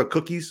we're part of a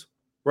cookies,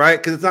 right?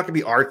 Because it's not going to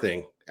be our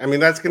thing. I mean,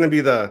 that's going to be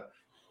the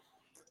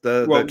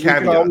caveat. You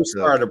can always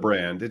start a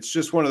brand. It's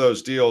just one of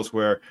those deals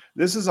where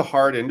this is a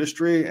hard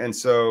industry, and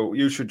so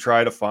you should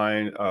try to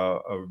find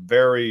a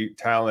very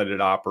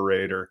talented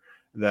operator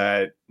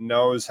that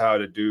knows how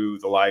to do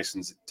the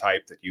license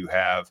type that you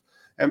have,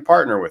 and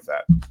partner with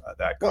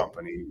that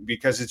company,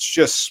 because it's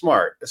just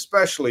smart,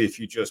 especially if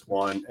you just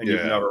won and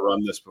you've never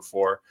run this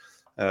before,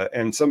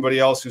 and somebody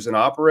else who's an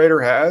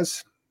operator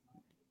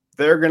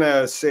they're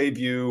gonna save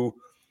you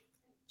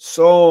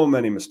so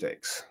many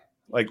mistakes.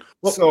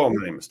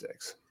 Many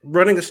mistakes.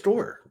 Running a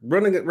store,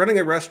 running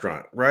a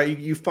restaurant, right?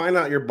 You find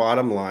out your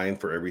bottom line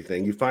for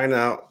everything. You find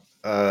out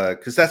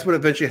because that's what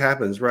eventually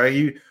happens,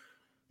 right?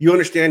 You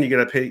understand you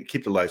got to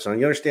keep the lights on.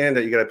 You understand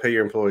that you got to pay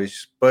your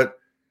employees, but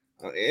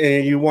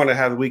and you want to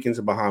have weekends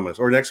in Bahamas,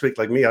 or next week,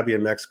 like me, I'll be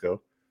in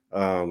Mexico,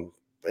 and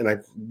I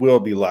will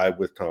be live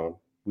with Tom.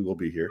 We will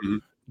be here,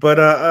 but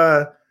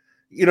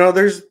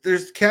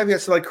there's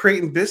caveats to like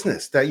creating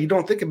business that you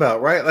don't think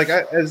about, right? Like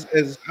as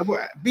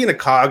being a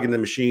cog in the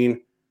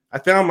machine, I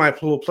found my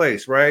little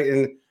place, right?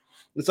 And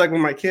it's like when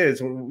my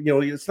kids,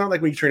 it's not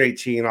like when you turn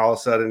 18, all of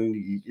a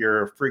sudden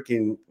you're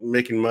freaking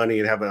making money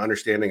and have an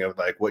understanding of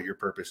like what your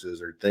purpose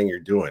is or thing you're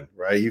doing,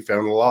 right? You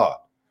found the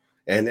law,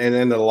 and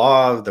then the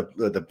law of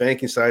the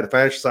banking side, the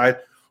financial side,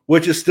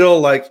 which is still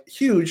like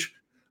huge.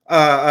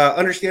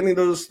 Understanding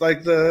those,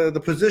 like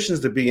the positions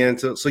to be in,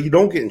 so you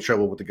don't get in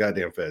trouble with the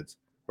goddamn feds.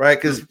 Right,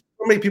 because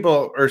so many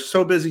people are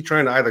so busy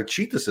trying to either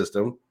cheat the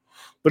system,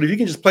 but if you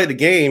can just play the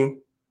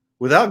game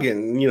without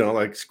getting,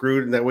 like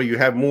screwed, and that way you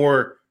have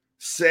more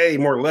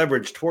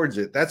leverage towards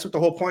it. That's what the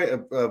whole point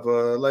of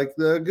like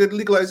the good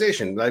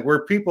legalization, like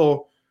where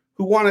people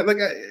who want it, like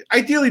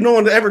ideally, no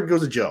one ever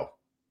goes to jail,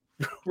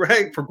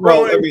 right? For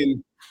growing. Well, I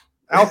mean,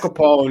 Al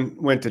Capone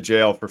went to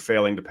jail for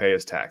failing to pay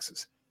his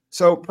taxes.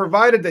 So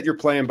provided that you're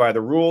playing by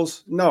the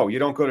rules, no, you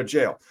don't go to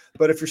jail.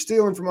 But if you're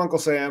stealing from Uncle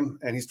Sam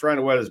and he's trying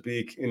to wet his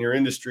beak in your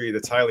industry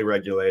that's highly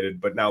regulated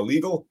but now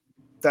legal,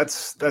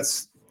 that's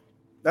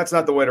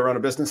not the way to run a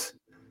business.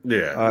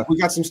 Yeah. We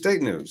got some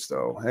state news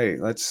though. Hey,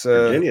 let's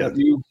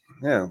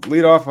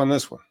lead off on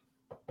this one.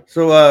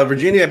 So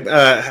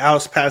Virginia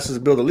House passes a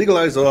bill to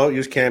legalize adult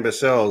use cannabis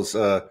sales.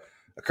 A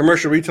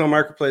commercial retail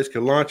marketplace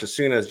can launch as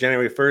soon as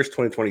January 1st,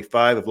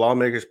 2025 if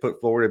lawmakers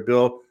put forward a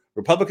bill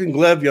Republican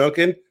Glev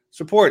Youngkin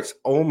supports.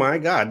 Oh my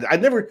God.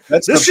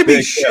 This should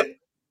be shit.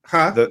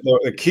 Huh?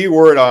 The key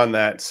word on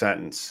that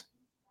sentence,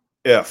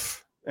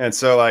 if. And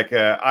so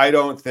I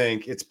don't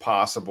think it's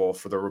possible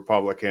for the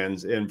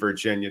Republicans in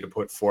Virginia to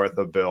put forth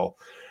a bill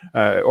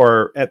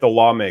or at the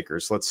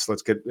lawmakers. Let's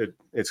get it.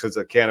 It's because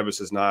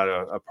cannabis is not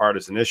a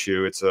partisan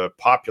issue. It's a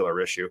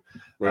popular issue.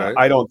 Right.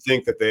 I don't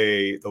think that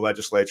the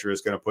legislature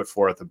is going to put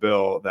forth a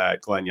bill that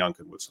Glenn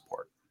Youngkin would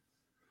support.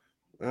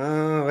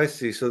 Oh, I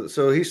see.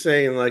 So he's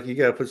saying like you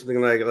got to put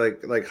something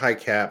like high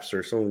caps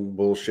or some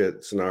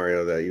bullshit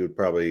scenario that you would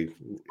probably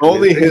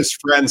only his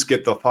friends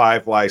get the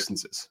 5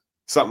 licenses,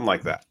 something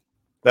like that.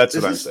 That's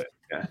what I'm saying.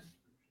 Yeah.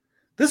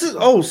 But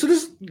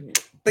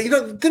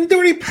didn't they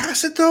already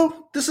pass it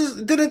though?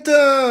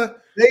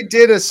 They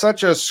did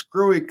such a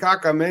screwy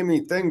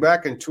cockamamie thing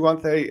back in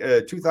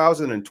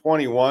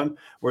 2021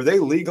 where they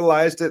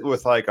legalized it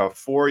with like a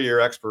 4-year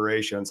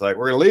expiration. It's like,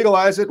 we're going to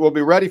legalize it. We'll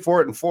be ready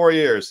for it in 4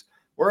 years.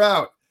 We're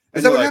out.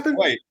 Is that what happened?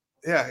 Wait,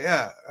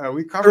 yeah.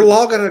 We covered. Their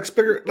law got an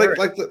expert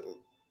like the.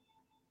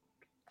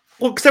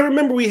 Well, because I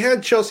remember we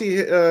had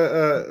Chelsea. I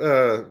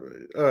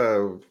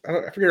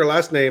forget her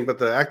last name, but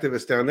the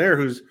activist down there,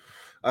 who's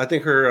I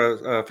think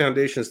her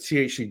foundation is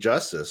THC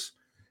Justice,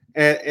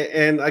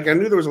 and like I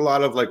knew there was a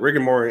lot of like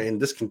rigmarole and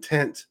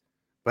discontent,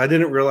 but I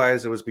didn't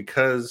realize it was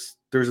because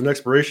there's an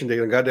expiration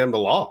date on goddamn the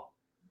law.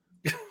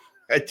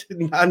 I did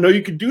not know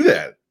you could do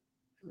that.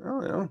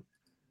 Oh, yeah.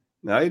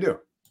 Now you do.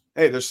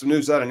 Hey, there's some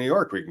news out of New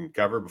York we can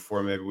cover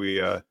before maybe we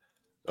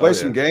play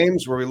some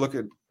games where we look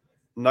at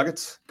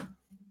nuggets.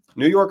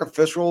 New York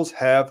officials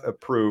have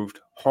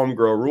approved home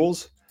grow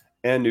rules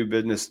and new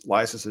business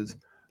licenses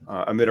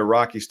amid a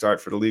rocky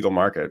start for the legal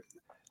market.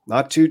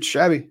 Not too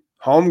shabby.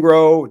 Home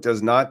grow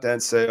does not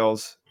dent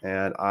sales,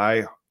 and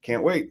I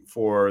can't wait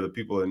for the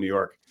people in New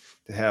York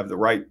to have the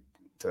right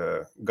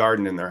to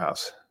garden in their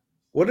house.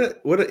 What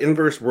an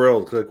inverse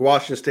world. Like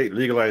Washington State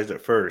legalized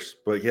it first,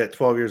 but yet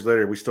 12 years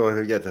later, we still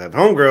have yet to have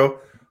home grow.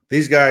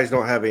 These guys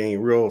don't have any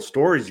real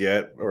stores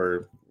yet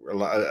or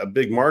a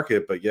big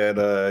market, but yet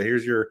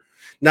here's your.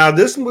 Now,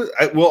 this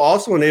will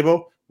also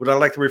enable what I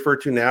like to refer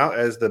to now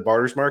as the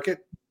barters market.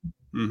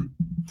 Mm-hmm.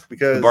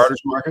 Because the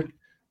barters market?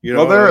 You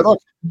know,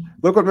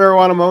 look what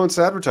Marijuana Moment's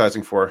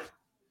advertising for.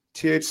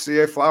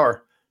 THCA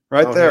flower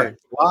right there, hey.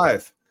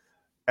 Live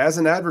as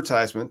an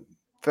advertisement,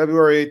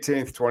 February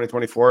 18th,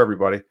 2024,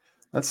 everybody.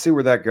 Let's see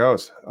where that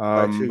goes.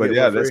 But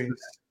yeah, this is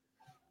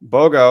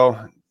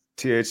BOGO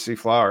THC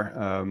flower.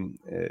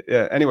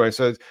 Yeah. Anyway,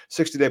 so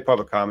 60-day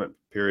public comment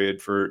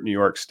period for New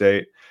York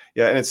State.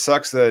 Yeah, and it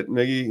sucks that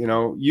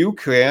Miggy, you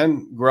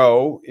can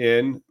grow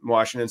in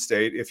Washington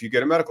State if you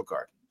get a medical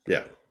card.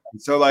 Yeah.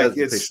 So like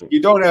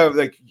you don't have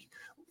like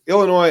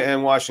Illinois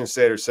and Washington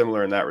State are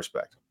similar in that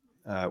respect.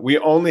 We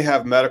only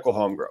have medical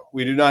home grow.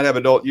 We do not have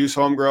adult use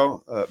home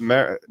grow.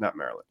 Not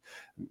Maryland.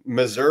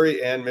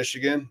 Missouri and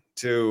Michigan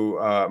to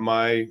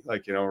my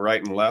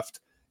right and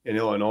left in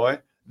Illinois,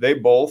 they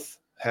both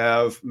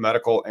have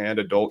medical and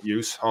adult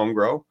use home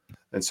grow.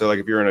 And so like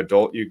if you're an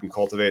adult, you can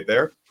cultivate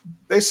there.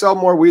 They sell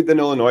more weed than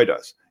Illinois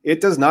does.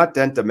 It does not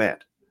dent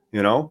demand,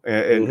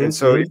 and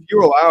so if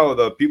you allow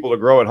the people to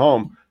grow at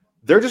home,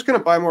 they're just going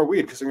to buy more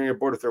weed because they're going to get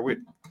bored with their weed.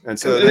 And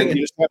so then you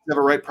just have to have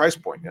a right price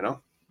point,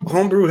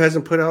 Homebrew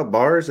hasn't put out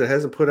bars. It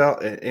hasn't put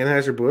out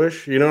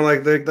Anheuser-Busch,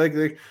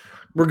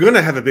 we're going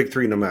to have a big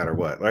three no matter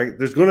what, right?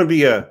 There's going to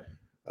be a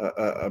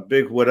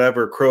big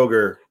whatever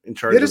Kroger in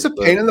charge. It is a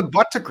pain in the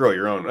butt to grow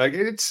your own. Like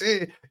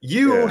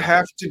you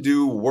have to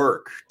do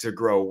work to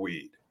grow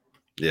weed.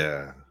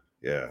 Yeah.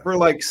 For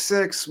like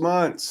 6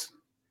 months.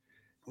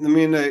 I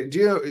mean,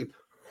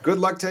 good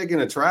luck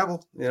taking a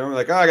travel.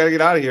 I got to get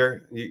out of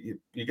here.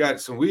 You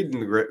got some weed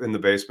in the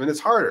basement.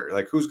 It's harder.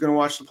 Like who's going to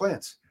watch the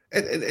plants?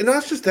 And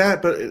not just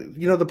that, but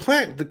the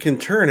plant can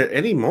turn at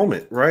any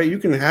moment, right? You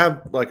can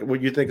have like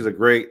what you think is a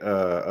great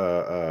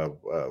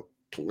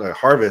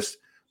harvest,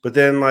 but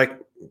then like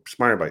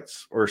spider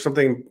bites or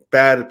something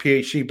bad at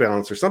PHC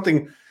balance or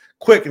something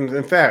quick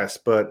and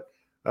fast. But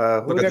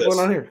what do we got going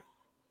on here?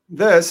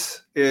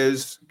 This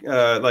is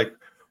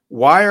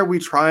why are we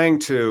trying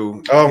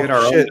to get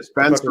our own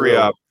dispensary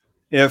up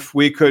if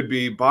we could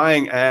be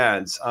buying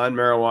ads on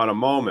Marijuana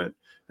Moment?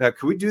 Now,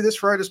 could we do this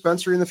for our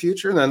dispensary in the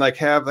future and then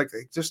have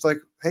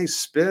hey,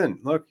 spin.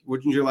 Look,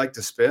 wouldn't you like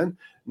to spin?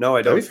 No,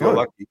 I don't feel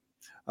lucky.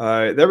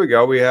 There we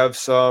go. We have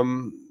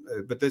some,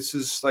 but this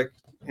is like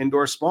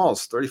indoor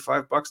smalls,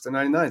 $35 to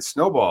 99.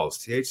 Snowballs,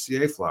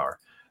 THCA flower.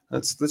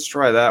 Let's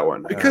try that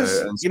one.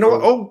 Because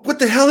what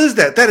the hell is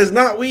that? That is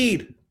not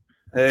weed.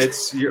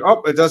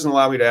 It doesn't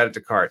allow me to add it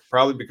to cart,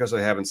 probably because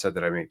I haven't said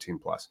that I'm 18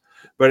 plus.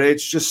 But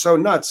it's just so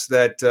nuts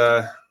that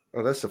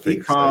that's the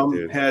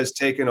e-com has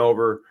taken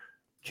over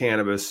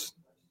cannabis,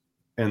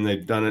 and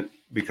they've done it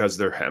because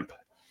they're hemp.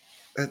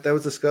 That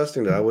was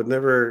disgusting. Though I would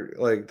never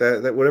like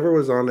that. That whatever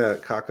was on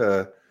that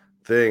caca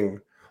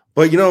thing.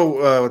 But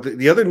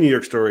the other New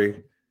York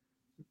story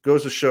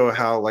goes to show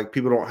how like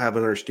people don't have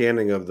an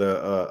understanding of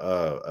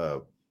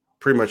the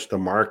pretty much the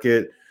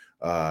market.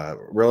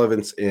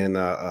 Relevance in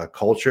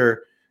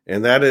culture,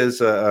 and that is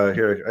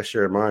here. I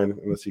shared mine,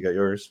 unless you got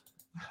yours.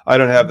 I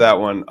don't have that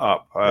one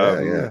up.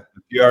 Yeah.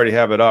 If you already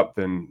have it up,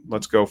 then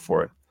let's go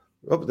for it.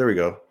 Oh, there we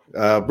go.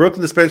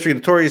 Brooklyn Dispensary,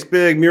 notorious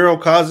big mural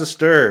causes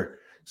stir.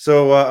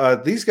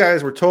 So these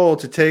guys were told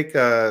to take.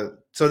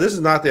 So this is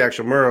not the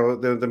actual mural.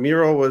 The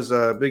mural was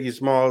Biggie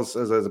Smalls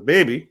as a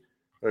baby.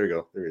 There you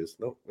go. There it is.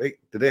 No, wait.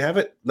 Did they have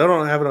it? No,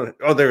 don't have it on.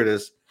 Oh, there it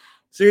is.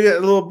 See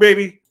that little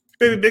baby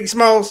Biggie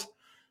Smalls.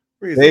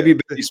 Baby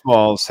Biggie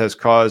Smalls has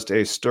caused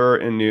a stir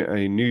in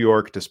a New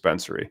York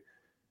dispensary.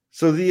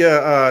 So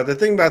the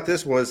thing about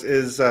this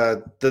is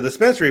the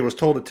dispensary was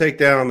told to take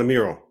down the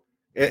mural.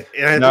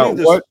 And now,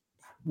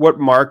 what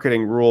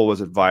marketing rule was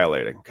it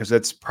violating? Because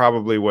that's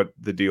probably what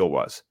the deal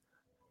was.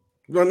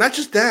 Well, not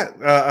just that.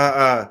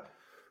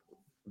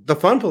 The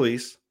Fun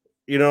Police.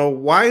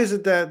 Why is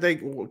it that they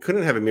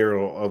couldn't have a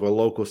mural of a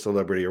local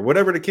celebrity or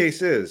whatever the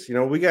case is?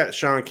 We got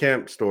Sean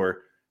Kemp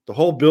store. The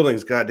whole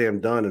building's goddamn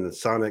done in the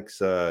Sonic's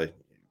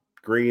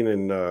green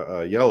and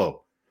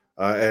yellow.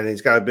 and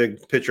he's got a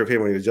big picture of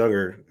him when he was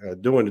younger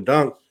doing the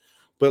dunk.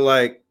 But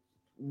like,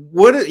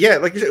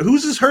 like you said,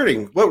 who's this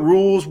hurting? What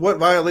rules? What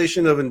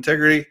violation of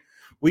integrity?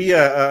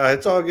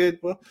 It's all good.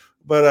 Well,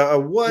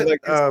 but what?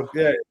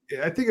 Yeah,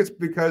 I think it's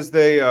because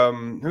they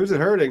who's it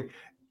hurting?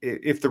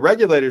 If the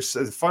regulators,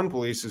 the fun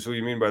police is who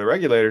you mean by the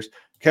regulators,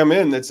 come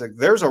in, it's like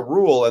there's a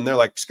rule, and they're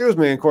like, "Excuse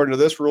me, according to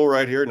this rule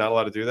right here, not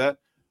allowed to do that."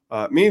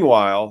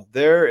 Meanwhile,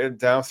 they're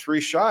now 3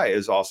 Shy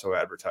is also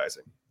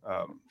advertising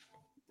on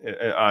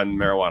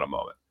Marijuana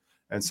Moment,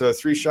 and so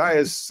 3 Shy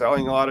is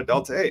selling a lot of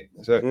Delta 8.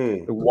 So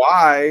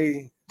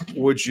why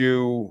would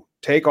you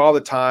take all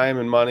the time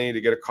and money to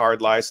get a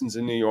card license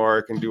in New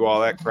York and do all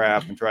that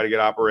crap and try to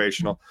get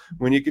operational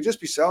when you could just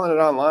be selling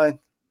it online?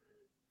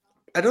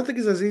 I don't think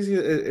it's as easy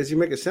as you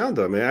make it sound,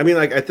 though, man. I mean,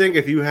 like, I think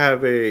if you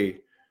have and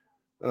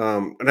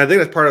I think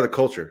that's part of the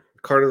culture,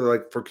 part of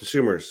like for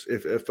consumers.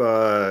 If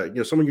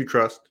someone you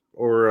trust,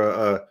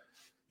 or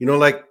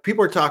like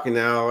people are talking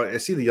now. I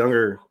see the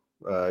younger,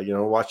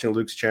 watching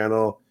Luke's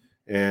channel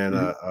and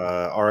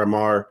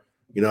RMR.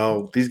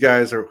 These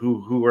guys are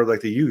who are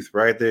like the youth,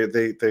 right?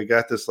 They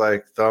got this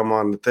like thumb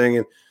on the thing,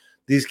 and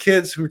these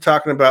kids who are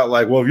talking about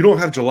like, well, if you don't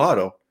have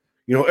gelato,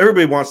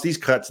 everybody wants these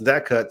cuts and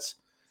that cuts.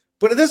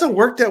 But it doesn't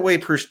work that way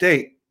per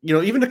state.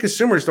 Even the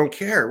consumers don't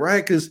care,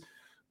 right? Because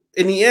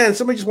in the end,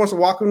 somebody just wants to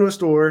walk into a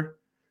store.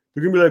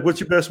 They're going to be like,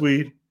 what's your best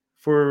weed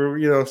for,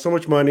 so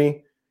much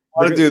money?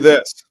 I want to do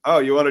this. Oh,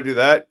 you want to do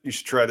that? You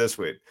should try this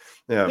weed.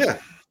 Yeah.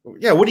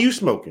 Yeah. What are you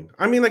smoking?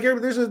 I mean, like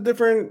there's a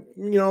different,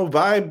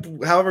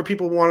 vibe, however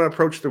people want to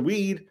approach the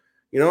weed.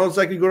 It's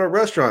like you go to a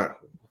restaurant.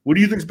 What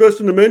do you think's best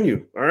in the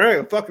menu? All right,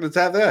 well, fuck it, let's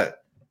have that.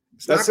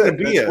 That's it.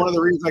 That's one of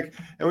the reasons. Like,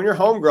 and when you're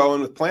home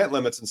growing with plant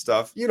limits and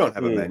stuff, you don't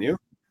have a menu.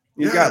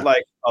 You've got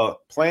like a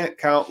plant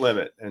count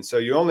limit. And so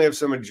you only have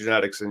so many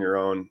genetics in your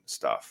own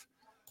stuff.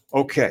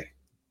 Okay.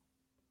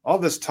 All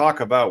this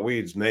talk about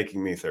weeds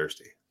making me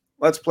thirsty.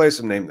 Let's play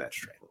some Name That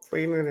Strain.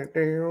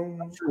 I'm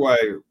not sure why.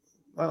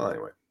 Well,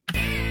 anyway.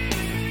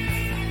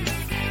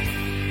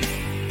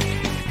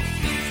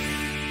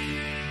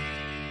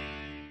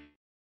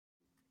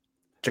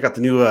 Check out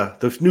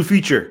the new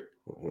feature.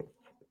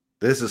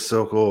 This is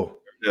so cool.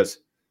 It is.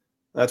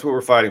 That's what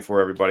we're fighting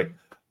for, everybody.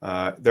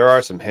 There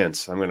are some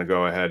hints. I'm going to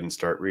go ahead and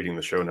start reading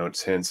the show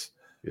notes hints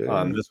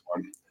on this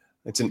one.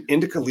 It's an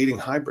indica leading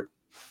hybrid.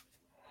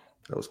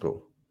 That was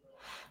cool.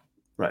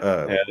 Right.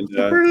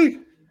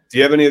 Do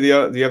you have any of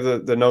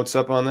the notes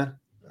up on that?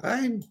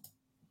 I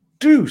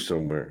do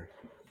somewhere.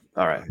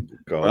 All right.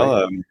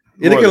 Well,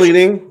 indica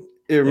leading.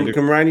 It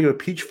can remind you of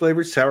peach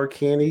flavored sour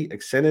candy,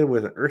 accented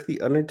with an earthy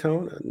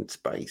undertone and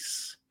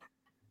spice.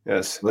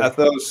 Yes,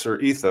 ethos or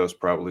ethos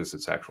probably is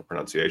its actual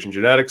pronunciation.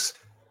 Genetics,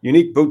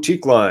 unique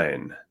boutique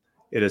line.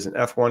 It is an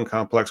F1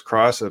 complex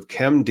cross of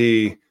Chem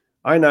D,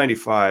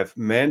 I-95,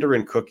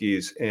 Mandarin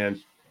cookies, and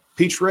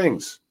peach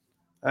rings.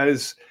 That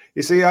is,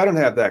 you see, I don't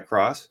have that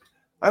cross.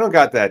 I don't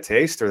got that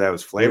taste or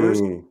those flavors.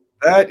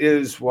 That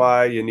is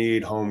why you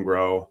need home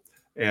grow,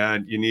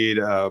 and you need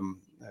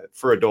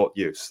for adult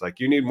use. Like,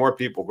 you need more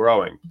people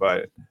growing,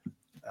 but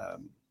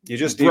you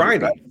just need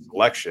a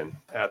selection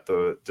at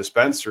the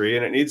dispensary,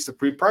 and it needs to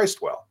be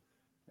priced well.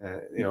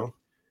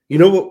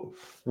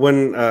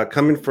 When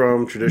coming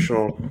from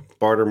traditional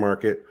barter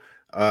market,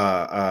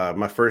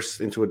 my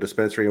first into a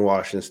dispensary in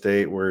Washington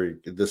State, where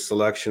the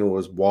selection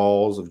was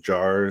walls of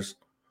jars,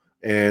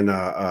 and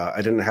I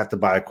didn't have to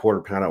buy a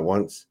quarter pound at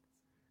once,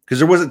 because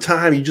there was a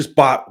time you just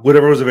bought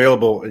whatever was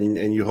available,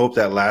 and you hope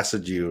that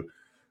lasted you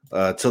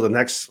till the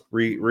next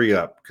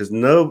re-up, because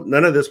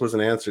none of this was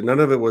an answer. None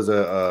of it was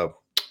an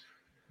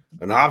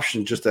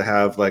option just to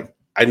have, like,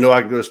 I know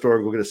I can go to the store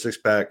and go get a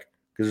 6-pack,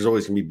 because there's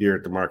always going to be beer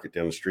at the market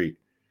down the street,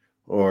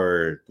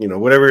 or,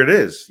 whatever it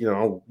is.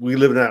 We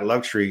live in that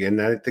luxury,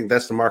 and I think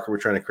that's the market we're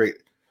trying to create,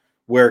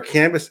 where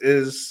cannabis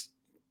is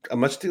a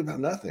much ado about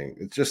nothing.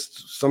 It's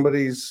just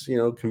somebody's,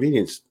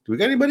 convenience. Do we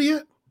got anybody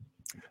yet?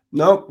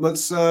 Nope.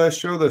 Let's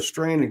show the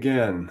strain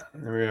again.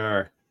 There we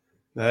are.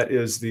 That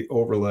is the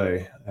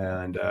overlay,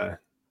 and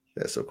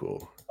that's so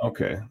cool.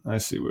 Okay, I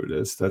see what it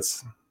is.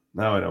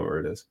 Now I know where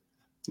it is.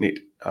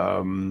 Neat.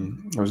 I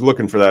was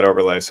looking for that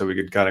overlay so we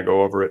could kind of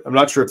go over it. I'm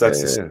not sure if that's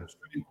the same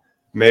strain.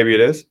 Maybe it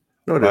is.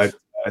 No, it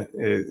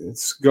is.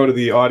 Let's go to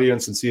the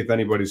audience and see if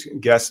anybody's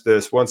guessed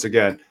this. Once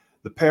again,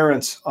 the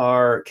parents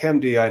are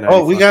Chem DI95.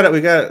 Oh, we got it. We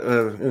got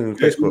in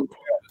Facebook.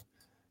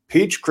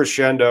 Peach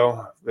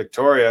Crescendo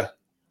Victoria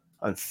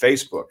on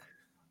Facebook.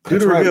 Do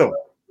the reveal.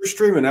 We're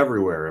streaming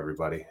everywhere,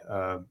 everybody.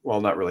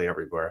 Well, not really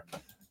everywhere.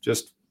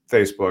 Just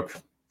Facebook,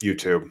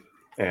 YouTube,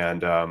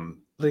 and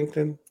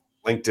LinkedIn.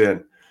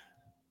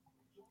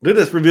 Look at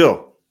this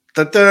reveal.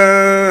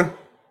 Ta-da!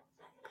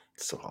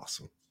 It's so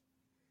awesome.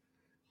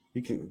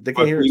 They can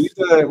hear us.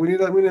 We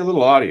need a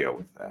little audio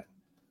with that.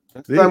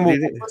 We'll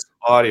put some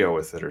audio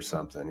with it or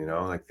something,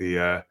 like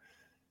the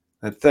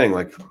that thing,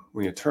 like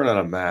when you turn on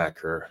a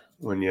Mac, or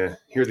when you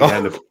hear the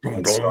end of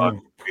the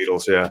song,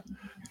 Beatles,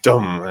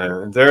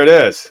 there it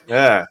is.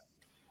 Yeah.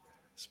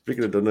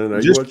 Speaking of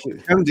done, just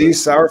MD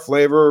sour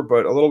flavor,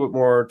 but a little bit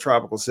more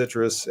tropical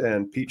citrus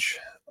and peach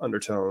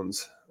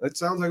undertones. It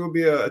sounds like it would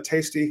be a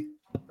tasty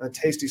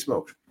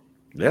smoke.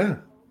 Yeah.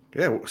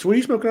 So what are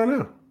you smoking on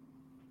now?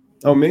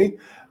 Oh, me?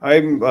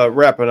 I'm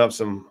wrapping up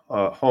some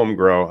home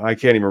grow. I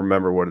can't even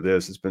remember what it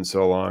is. It's been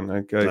so long.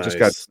 I just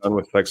got done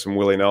with like some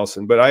Willie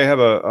Nelson, but I have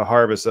a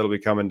harvest that'll be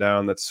coming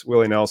down. That's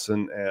Willie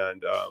Nelson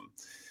and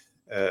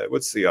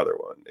what's the other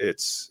one?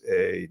 It's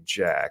a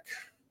Jack,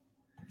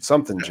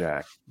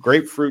 Jack,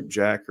 grapefruit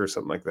Jack or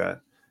something like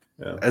that.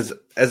 Yeah.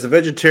 As a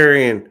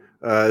vegetarian,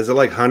 is it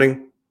like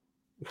hunting?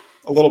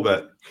 A little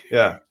bit,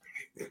 yeah,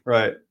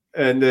 right.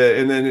 And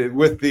then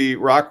with the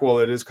Rockwell,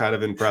 it is kind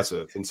of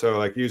impressive. And so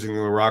like using the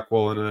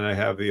Rockwell, and then I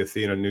have the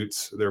Athena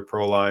Newts, their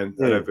Pro line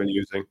that I've been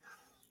using.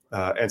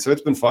 And so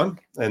it's been fun.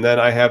 And then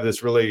I have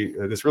this really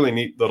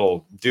neat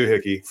little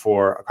doohickey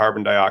for a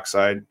carbon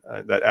dioxide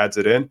that adds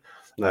it in.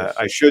 Nice.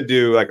 I should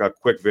do like a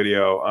quick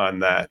video on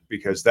that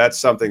because that's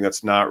something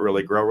that's not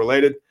really grow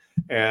related.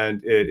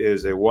 And it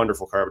is a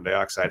wonderful carbon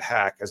dioxide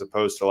hack as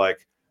opposed to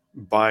like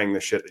buying the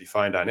shit that you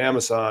find on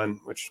Amazon,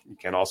 which you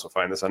can also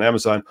find this on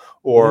Amazon,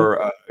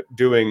 or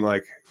doing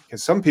like,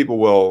 because some people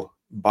will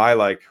buy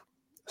like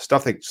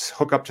stuff they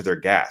hook up to their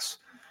gas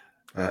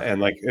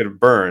and like it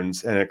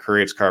burns and it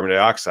creates carbon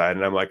dioxide.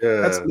 And I'm like,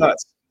 that's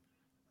nuts.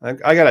 I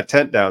got a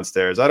tent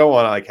downstairs. I don't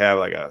want to like have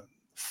like a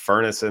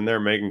furnace in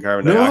there making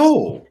carbon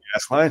dioxide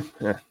gas line.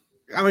 Yeah.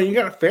 I mean, you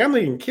got a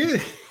family and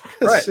kids,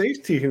 right?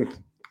 Safety.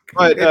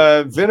 But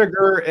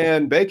vinegar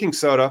and baking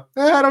soda,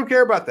 I don't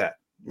care about that.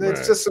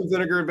 It's just some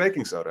vinegar and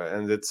baking soda,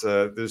 and it's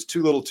there's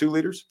 2 little 2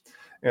 liters,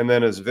 and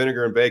then it's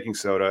vinegar and baking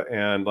soda,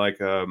 and like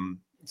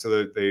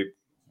so they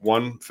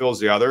one fills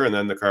the other, and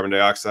then the carbon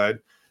dioxide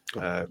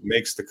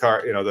makes the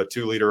the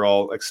 2 liter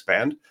all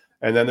expand,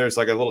 and then there's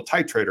like a little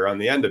titrator on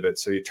the end of it,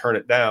 so you turn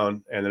it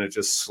down, and then it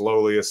just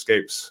slowly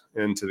escapes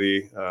into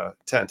the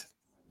tent.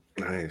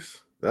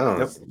 Nice.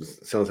 Oh,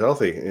 sounds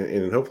healthy,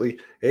 and hopefully,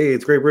 hey,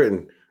 it's Great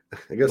Britain.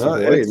 I guess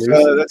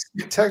that's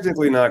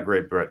technically not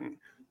Great Britain.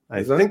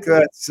 I think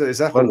is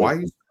that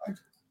Hawaii's flag?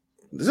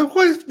 Is it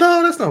Hawaii?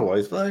 No, that's not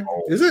Hawaii's flag.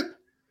 Oh. Is it?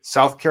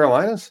 South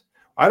Carolina's?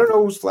 I don't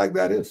know whose flag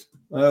that is.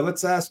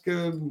 Let's ask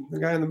the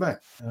guy in the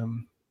back.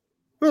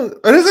 Well,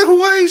 is it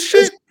Hawaii's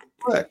shit?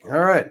 All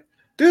right.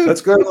 Dude.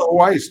 Let's go to the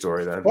Hawaii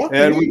story then.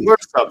 And we learned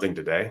something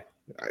today.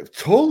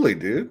 Totally,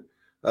 dude.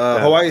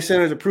 Hawaii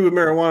senators approved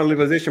marijuana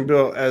legalization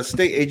bill as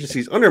state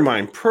agencies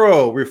undermine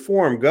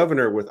pro-reform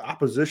governor with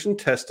opposition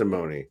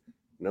testimony.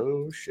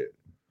 No shit.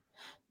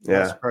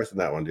 Yeah. I'm surprised in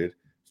that one, dude.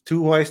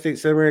 2 Hawaii state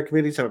Senate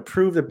committees have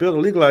approved a bill to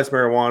legalize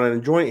marijuana in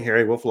a joint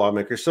hearing with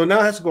lawmakers. So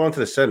now it has to go on to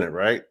the Senate,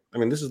 right? I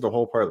mean, this is the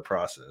whole part of the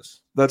process.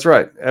 That's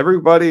right.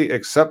 Everybody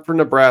except for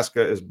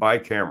Nebraska is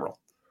bicameral.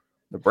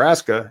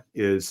 Nebraska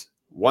is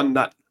one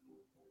nut.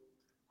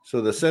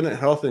 So the Senate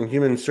Health and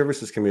Human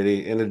Services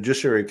Committee and the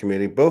Judiciary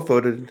Committee both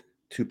voted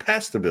to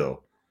pass the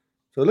bill.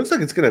 So it looks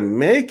like it's going to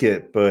make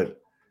it,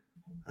 but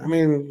I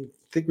mean,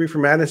 think Reefer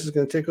Madness is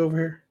going to take over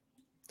here?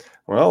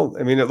 Well,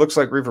 I mean, it looks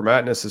like Reefer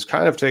Madness has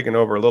kind of taken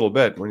over a little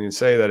bit when you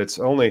say that it's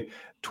only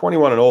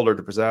 21 and older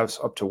to possess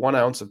up to 1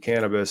 ounce of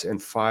cannabis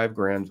and 5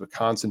 grams of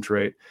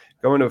concentrate,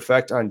 going into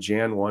effect on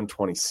Jan 1,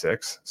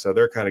 26. So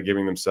they're kind of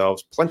giving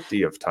themselves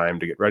plenty of time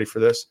to get ready for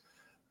this.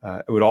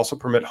 It would also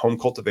permit home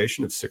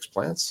cultivation of 6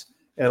 plants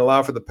and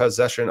allow for the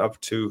possession up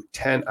to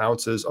 10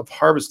 ounces of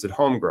harvested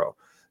home grow.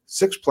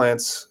 6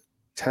 plants,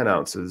 10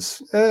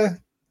 ounces.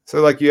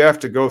 So like you have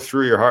to go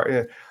through your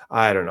heart.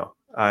 I don't know.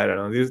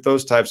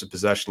 Those types of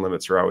possession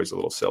limits are always a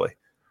little silly.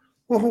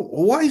 Well,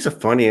 Hawaii's a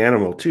funny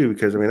animal too,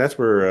 because I mean that's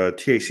where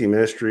THC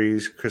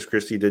Ministries, Chris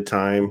Christie did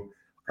time.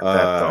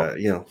 5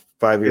 years.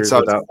 It's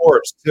on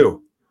Forbes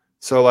too.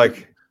 So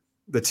like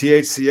the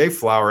THCA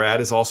flower ad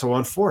is also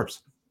on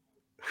Forbes.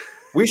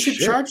 We should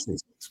charge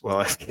these. Well,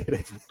 I'm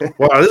kidding.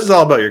 Wow, this is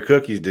all about your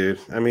cookies, dude.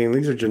 I mean,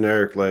 these are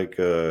generic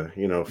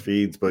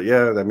feeds, but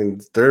yeah, I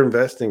mean they're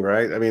investing,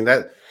 right? I mean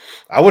that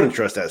I wouldn't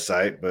trust that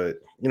site, but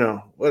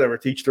whatever.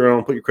 Teach their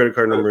own. Put your credit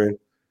card number in.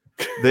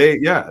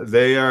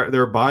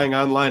 They're buying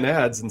online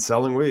ads and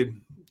selling weed.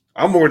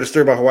 I'm more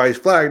disturbed by Hawaii's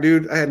flag,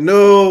 dude. I had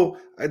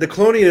the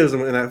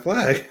colonialism in that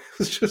flag.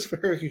 It's just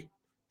very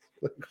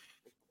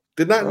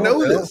did not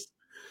know this.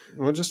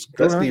 Well, just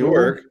that's New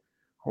York.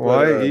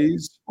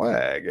 Hawaii's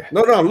flag.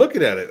 No, I'm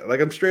looking at it. Like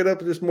I'm straight up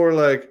just more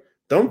like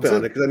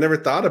dumbfounded because I never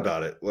thought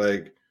about it.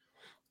 Like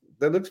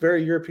that looks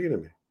very European to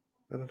me.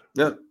 I don't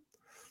know.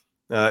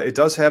 Yeah. It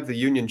does have the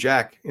Union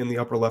Jack in the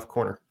upper left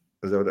corner.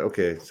 Is that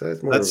okay? So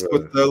that's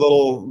what the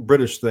little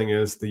British thing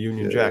is, the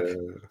Union Jack.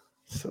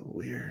 So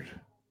weird.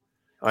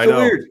 I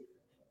know.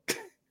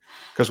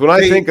 Because when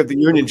I think of the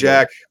Union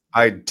Jack,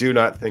 I do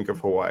not think of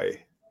Hawaii.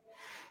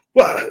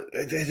 Well,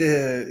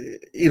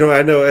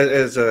 I know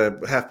as a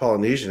half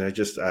Polynesian,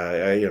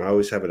 I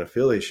always have an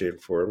affiliation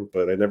for them,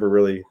 but I never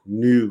really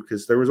knew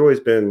because there was always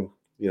been,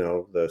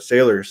 the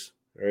sailors,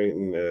 right,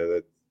 and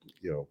that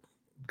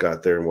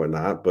got there and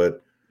whatnot,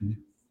 but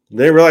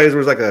they realized there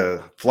was like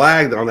a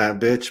flag on that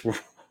bitch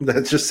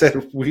that just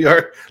said we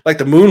are like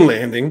the moon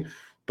landing.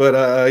 But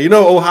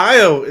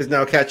Ohio is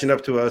now catching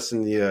up to us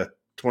in the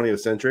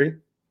 20th century.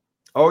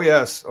 Oh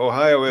yes,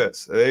 Ohio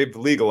is. They've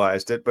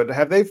legalized it, but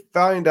have they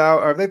found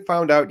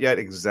out yet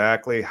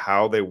exactly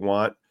how they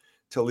want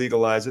to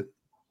legalize it?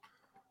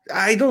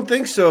 I don't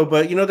think so,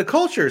 but the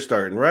culture is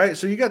starting, right?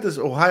 So you got this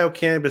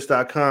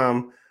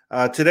OhioCannabis.com.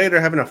 Today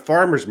they're having a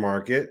farmers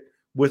market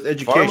with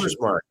education. Farmers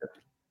market.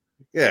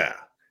 Yeah.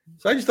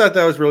 So I just thought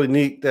that was really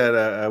neat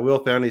that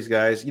Will found these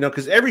guys,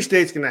 because every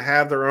state's going to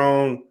have their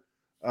own,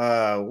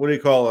 what do you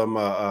call them?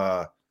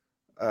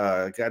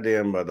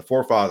 The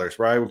forefathers,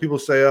 right? When people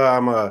say, oh,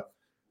 I'm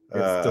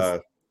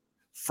the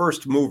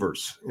first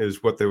movers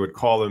is what they would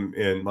call them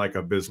in like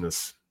a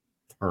business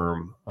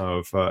term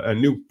of a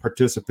new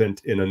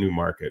participant in a new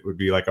market would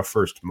be like a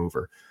first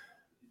mover.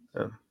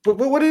 Yeah. But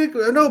what do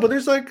you know? But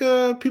there's like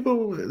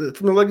people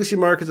from the legacy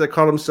markets that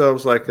call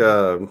themselves like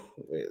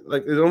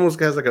it almost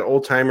has like an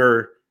old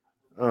timer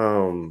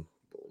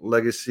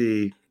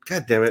legacy.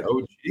 God damn it,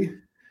 OG.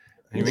 You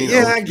mean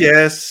yeah, OG? I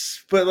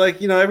guess. But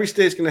every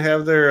state's going to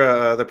have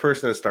their the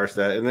person that starts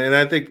that, and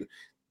I think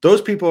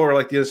those people are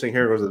like the innocent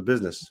heroes of the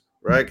business,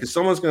 right? Because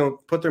someone's going to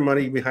put their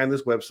money behind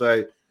this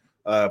website,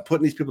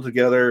 putting these people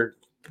together,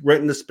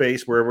 renting the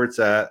space wherever it's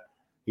at,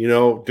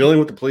 dealing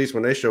with the police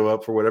when they show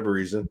up for whatever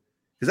reason.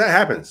 Because that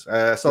happens.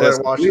 I saw that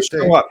in Washington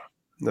State.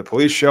 The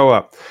police show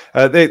up.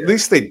 At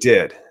least they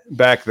did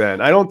back then.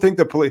 I don't think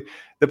the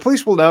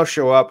police will now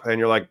show up and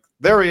you're like,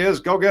 there he is,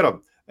 go get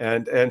him.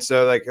 And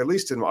so like at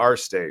least in our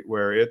state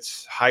where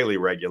it's highly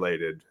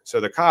regulated,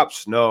 so the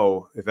cops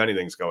know if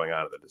anything's going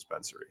on at the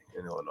dispensary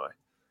in Illinois.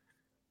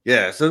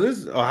 Yeah. So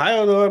this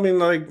Ohio though, I mean,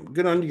 like,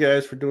 good on you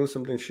guys for doing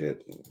something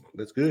shit.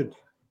 That's good.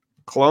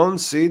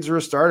 Clones, seeds, or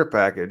a starter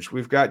package.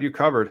 We've got you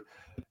covered.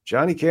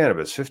 Johnny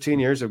Cannabis, 15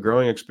 years of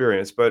growing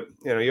experience, but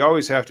you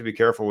always have to be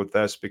careful with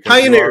this because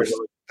pioneers.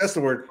 That's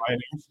the word.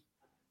 Pioneers.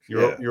 You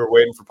were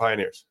waiting for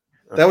pioneers.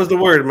 Okay. That was the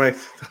word. I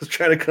was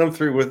trying to come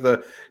through with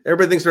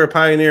everybody thinks they're a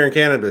pioneer in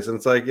cannabis, and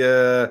it's like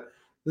this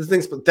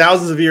thing's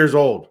thousands of years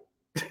old.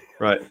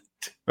 Right.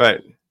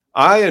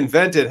 I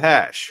invented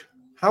hash.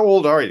 How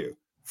old are you?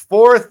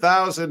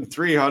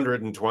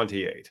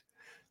 4,328.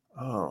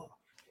 Oh,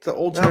 it's an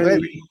old time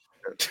baby.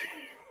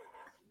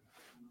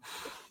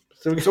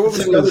 So what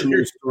was another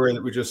news story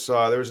that we just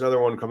saw? There was another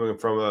one coming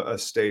from a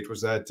state.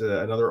 Was that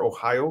another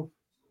Ohio?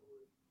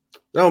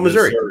 No,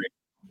 Missouri.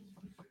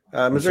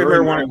 Missouri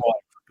marijuana.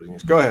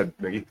 Go ahead,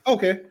 Mickey.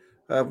 Okay.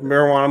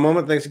 Marijuana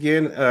moment. Thanks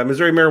again.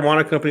 Missouri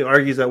Marijuana Company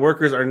argues that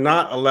workers are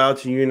not allowed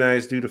to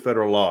unionize due to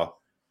federal law.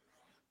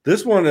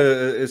 This one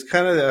is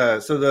kind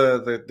of so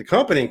the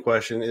company in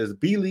question is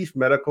B-Leaf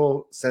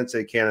Medical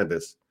Sensei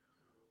Cannabis,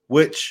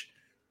 which.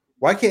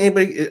 Why can't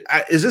anybody?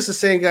 Is this the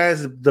same guy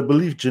as the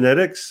Belief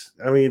Genetics?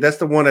 I mean, that's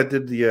the one that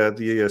did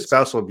the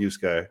spousal abuse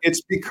guy. It's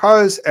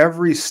because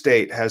every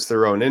state has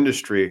their own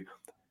industry.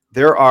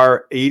 There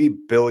are 80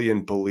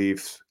 billion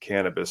Belief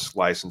cannabis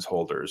license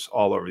holders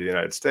all over the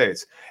United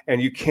States,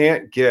 and you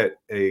can't get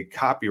a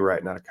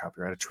trademark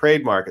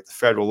at the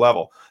federal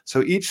level.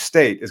 So each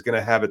state is going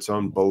to have its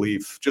own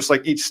Belief, just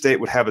like each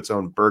state would have its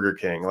own Burger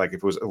King, like if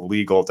it was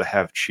illegal to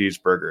have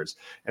cheeseburgers.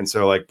 And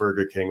so like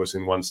Burger King was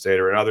in one state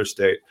or another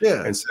state.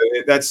 Yeah. And so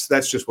that's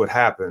just what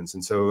happens.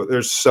 And so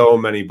there's so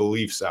many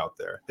beliefs out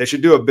there. They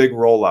should do a big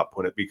roll up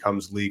when it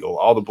becomes legal.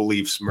 All the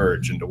beliefs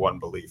merge into one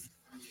belief.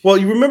 Well,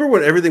 you remember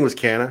when everything was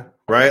Canna,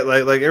 right?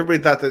 Like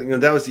everybody thought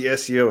that that was the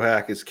SEO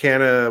hack. It's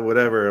Canna,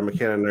 whatever. I'm a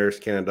Canna nurse,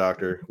 Canna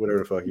doctor, whatever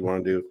the fuck you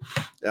want to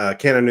do.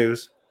 Canna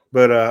news,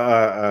 but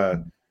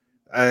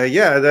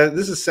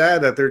this is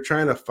sad that they're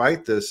trying to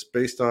fight this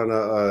based on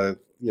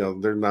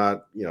they're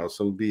not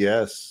some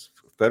BS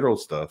federal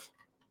stuff.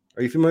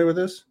 Are you familiar with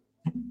this?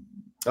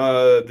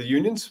 The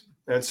unions,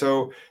 and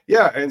so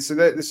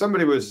that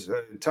somebody was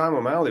Tom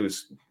O'Malley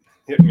was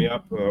hitting me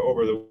up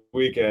over the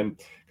weekend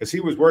because he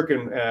was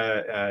working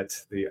at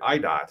the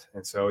IDOT,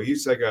 and so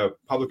he's like a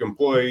public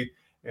employee,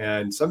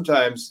 and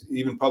sometimes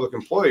even public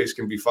employees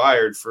can be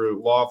fired for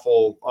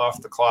lawful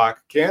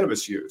off-the-clock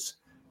cannabis use.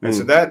 And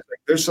so that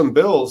there's some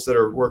bills that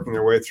are working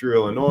their way through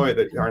Illinois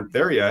that aren't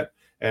there yet,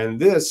 and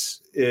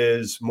this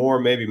is more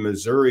maybe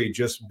Missouri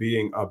just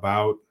being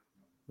about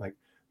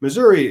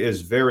Missouri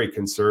is very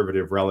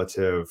conservative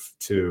relative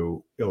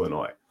to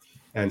Illinois,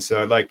 and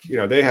so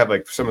they have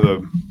some of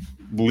the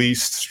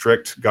least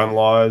strict gun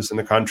laws in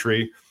the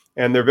country,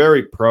 and they're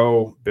very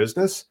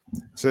pro-business.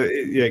 So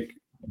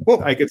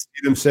I could see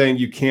them saying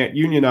you can't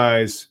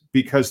unionize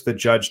because the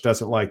judge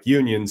doesn't like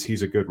unions.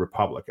 He's a good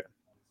Republican.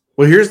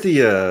 Well, here's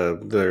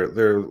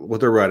what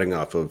they're writing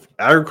off of.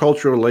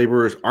 Agricultural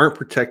laborers aren't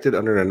protected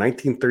under the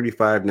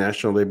 1935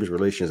 National Labor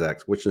Relations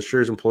Act, which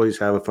ensures employees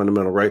have a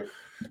fundamental right.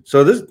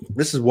 So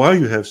this is why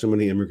you have so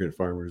many immigrant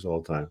farmers all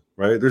the time,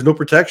 right? There's no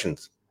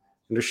protections,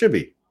 and there should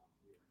be.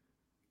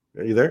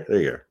 Are you there?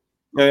 There you are.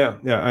 Yeah.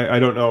 I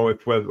don't know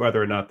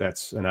whether or not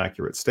that's an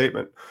accurate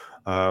statement,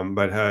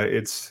 but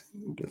it's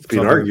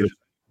being argued.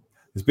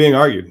 It's being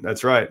argued.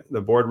 That's right.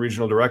 The board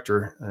regional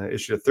director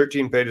issued a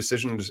 13-page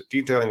decision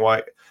detailing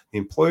why the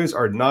employees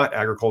are not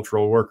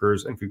agricultural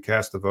workers and could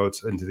cast the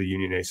votes into the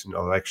unionization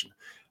election.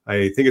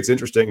 I think it's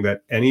interesting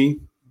that any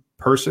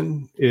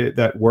person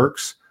that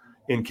works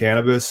in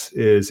cannabis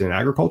is in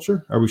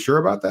agriculture. Are we sure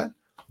about that?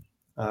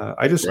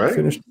 I just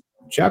finished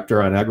a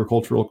chapter on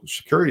agricultural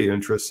security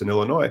interests in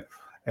Illinois,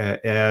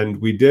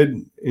 and we did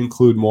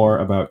include more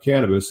about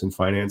cannabis and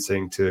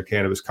financing to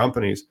cannabis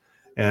companies.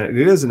 And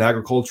it is an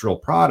agricultural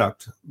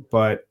product,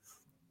 but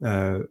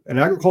an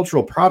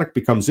agricultural product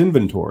becomes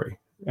inventory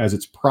as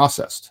it's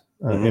processed.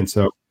 And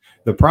so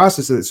the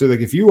process is, so like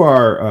if you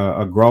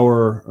are a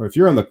grower or if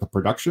you're on the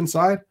production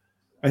side,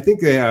 I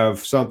think they have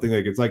something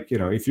like, it's like,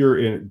 if you're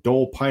in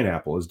Dole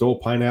pineapple, is Dole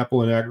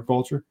pineapple in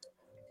agriculture?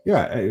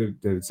 Yeah, I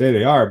would say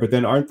they are, but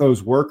then aren't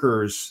those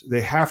workers,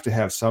 they have to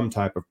have some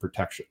type of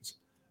protections.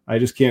 I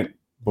just can't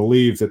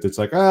believe that it's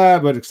like,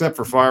 but except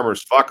for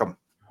farmers, fuck them.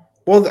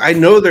 Well, I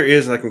know there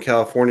is, like in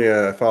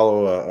California, I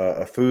follow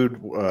a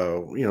food,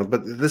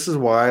 but this is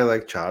why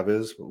like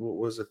Chavez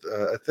was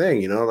a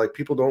thing, like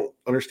people don't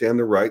understand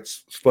their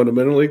rights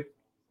fundamentally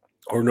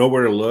or know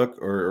where to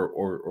look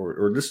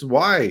or this is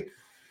why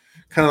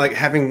kind of like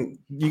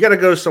you got to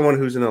go to someone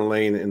who's in a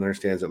lane and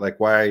understands it, like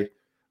why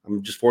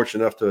I'm just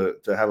fortunate enough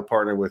to have a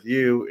partner with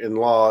you in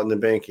law and the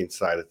banking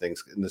side of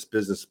things in this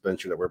business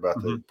venture that we're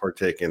about to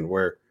partake in,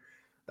 where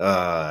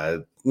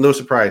no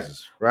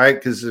surprises, right?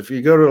 Because if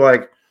you go to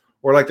like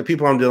the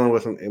people I'm dealing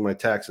with in my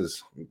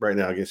taxes right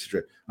now against the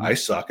trade, I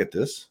suck at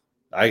this.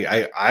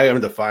 I am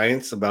in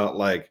defiance about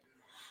like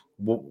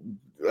what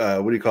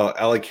do you call it?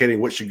 Allocating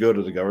what should go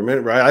to the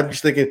government, right? I'm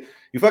just thinking,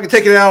 you fucking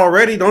take it out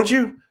already, don't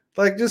you?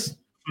 Like, just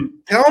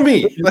tell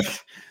me. Like,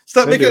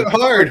 stop making it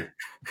hard.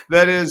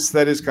 That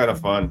is kind of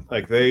fun.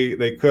 Like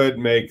they could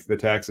make the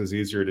taxes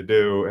easier to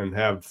do and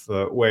have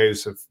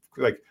ways of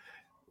like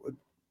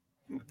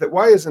that.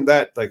 Why isn't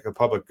that like a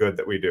public good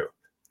that we do?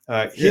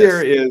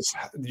 Here is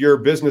your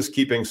business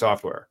keeping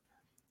software.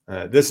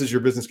 This is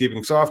your business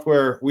keeping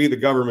software. We, the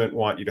government,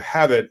 want you to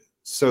have it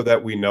so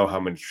that we know how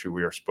much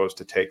we are supposed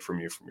to take from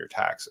you from your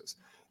taxes.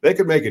 They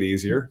could make it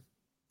easier.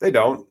 They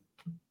don't.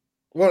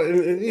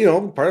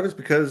 Well, part of it's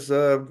because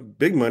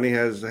big money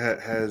has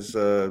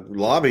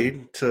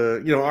lobbied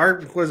to,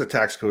 what is the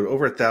tax code?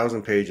 Over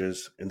 1,000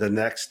 pages, and the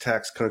next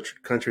tax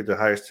country, the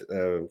highest,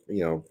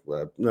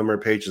 number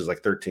of pages is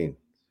like 13,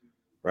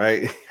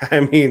 right? I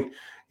mean,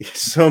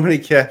 so many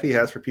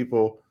caveats for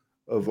people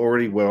of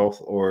already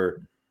wealth,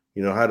 or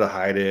how to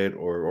hide it,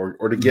 or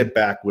to get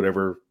back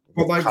whatever.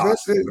 Well, like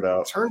this,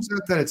 it turns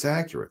out that it's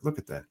accurate. Look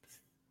at that,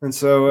 and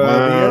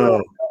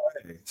so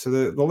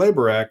the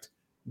Labor Act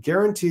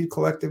guaranteed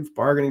collective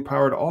bargaining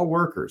power to all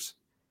workers,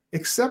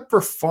 except for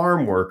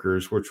farm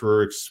workers, which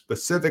were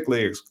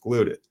specifically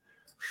excluded.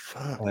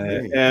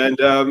 And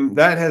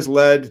that has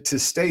led to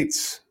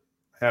states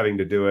having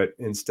to do it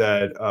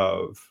instead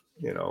of,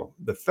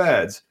 the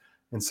feds.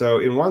 And so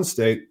in one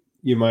state,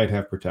 you might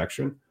have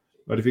protection,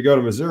 but if you go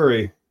to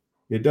Missouri,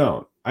 you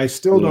don't. I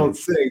still don't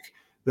think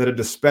that a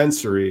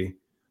dispensary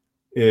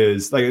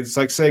is like, it's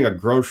like saying a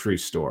grocery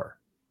store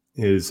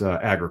is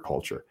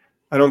agriculture.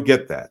 I don't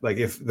get that. Like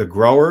if the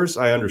growers,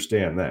 I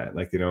understand that.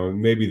 Like,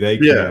 maybe they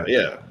can't.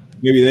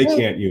 Maybe they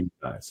can't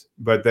unionize.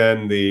 But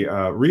then the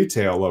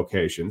retail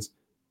locations,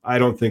 I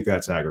don't think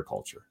that's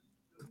agriculture.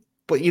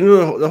 But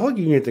the whole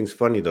union thing's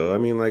funny though. I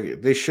mean,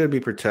 like they should be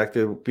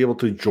protected, be able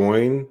to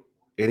join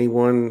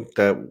anyone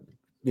that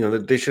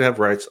that they should have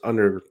rights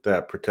under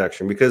that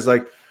protection. Because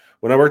like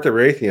when I worked at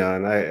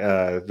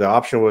Raytheon, the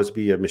option was to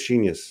be a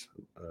machinist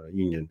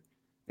union,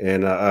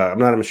 and I'm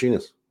not a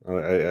machinist. I'm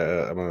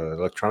an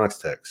electronics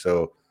tech,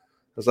 so it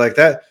was like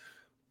that.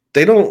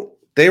 They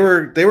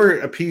were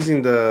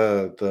appeasing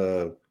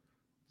the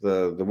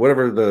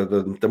whatever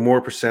the more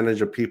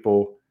percentage of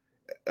people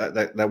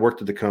that worked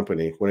at the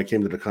company when it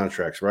came to the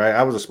contracts, right?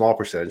 I was a small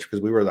percentage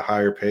because we were the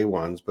higher pay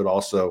ones, but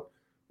also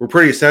we're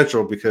pretty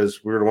essential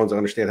because we were the ones that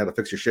understand how to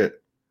fix your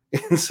shit.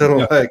 And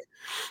so,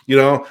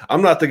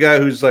 I'm not the guy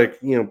who's like,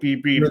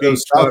 beep,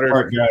 South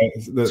Park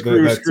guys,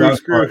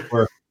 screw.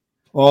 Where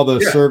all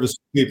the service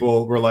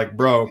people were like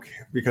broke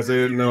because they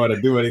didn't know how to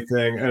do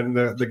anything. And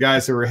the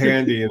guys who were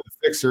handy and the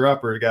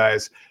fixer-upper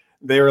guys,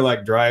 they were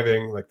like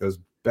driving like those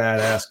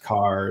badass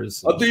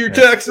cars. I'll do your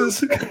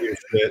taxes.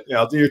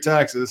 I'll do your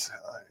taxes.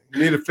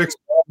 You need a fixed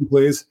problem,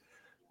 please.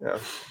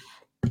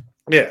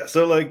 Yeah.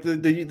 So like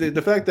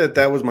the fact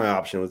that was my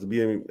option was to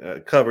be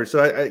covered. So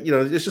I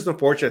it's just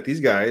unfortunate these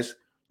guys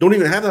don't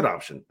even have that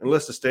option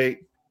unless the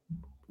state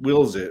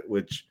wills it,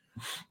 which,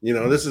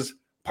 this is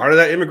part of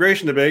that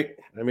immigration debate.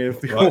 I mean,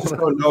 I just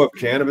don't know if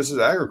cannabis is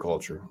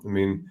agriculture. I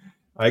mean,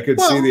 I could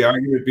see the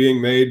argument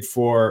being made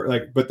for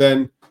like, but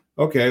then,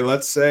 okay,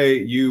 let's say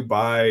you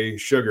buy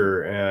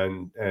sugar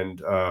and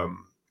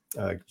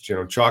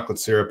chocolate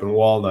syrup and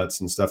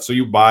walnuts and stuff. So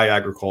you buy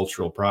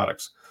agricultural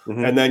products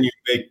and then you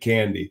make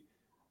candy.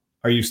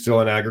 Are you still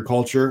in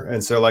agriculture?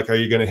 And so like, are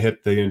you going to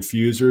hit the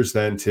infusers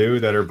then too,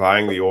 that are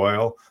buying the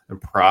oil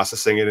and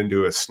processing it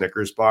into a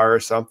Snickers bar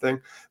or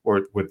something?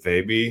 Or would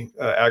they be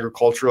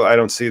agricultural? I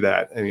don't see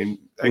that. I mean,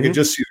 I could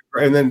just see,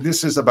 and then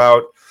this is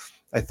about,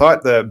 I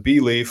thought the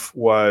bee leaf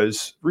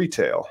was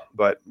retail,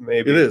 but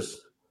maybe it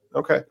is.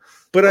 Okay.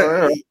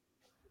 But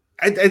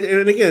And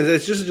again,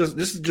 it's just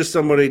this is just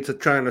somebody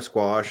trying to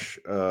squash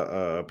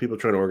people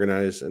trying to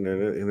organize in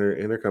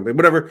their company.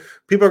 Whatever,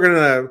 people are going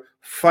to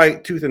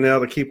fight tooth and nail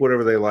to keep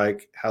whatever they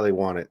like, how they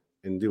want it,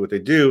 and do what they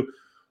do.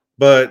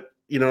 But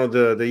the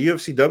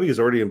UFCW is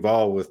already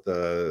involved with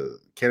the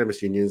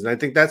cannabis unions, and I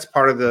think that's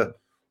part of the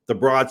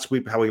broad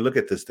sweep of how we look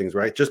at these things,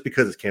 right? Just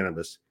because it's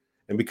cannabis,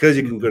 and because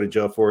you can go to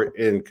jail for it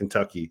in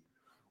Kentucky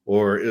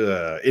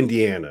or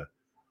Indiana,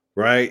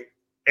 right?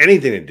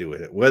 Anything to do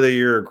with it, whether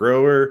you're a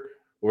grower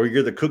or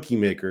you're the cookie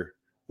maker,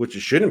 which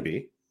it shouldn't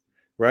be,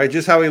 right?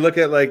 Just how we look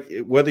at like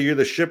whether you're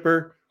the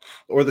shipper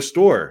or the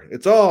store,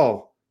 it's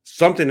all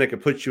something that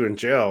could put you in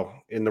jail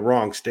in the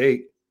wrong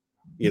state,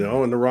 in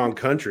the wrong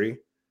country.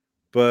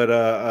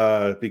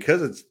 But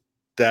because it's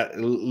that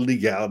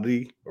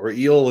legality or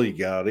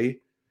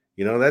illegality,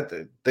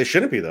 that they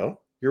shouldn't be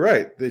though. You're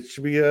right. It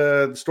should be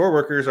the store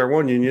workers are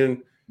one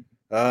union,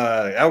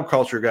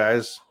 agriculture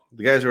guys,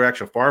 the guys who are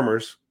actual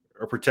farmers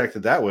are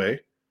protected that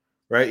way,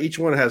 right? Each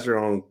one has their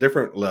own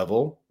different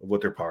level of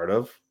what they're part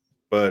of,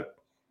 but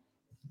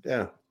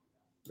yeah,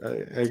 I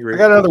agree. I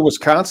got another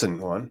Wisconsin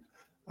one.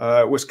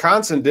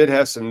 Wisconsin did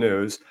have some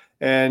news,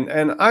 and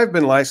I've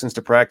been licensed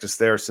to practice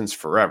there since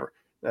forever,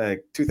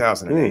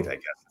 2008, I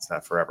guess. It's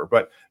not forever,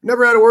 but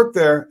never had to work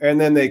there, and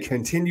then they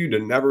continue to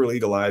never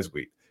legalize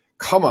weed.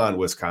 Come on,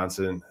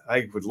 Wisconsin.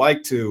 I would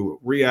like to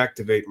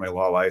reactivate my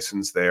law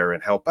license there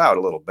and help out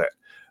a little bit,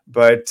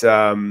 but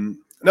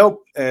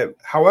nope.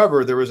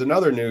 However, there was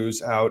another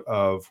news out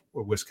of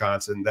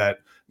Wisconsin that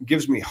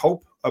gives me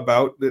hope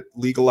about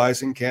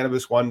legalizing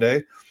cannabis one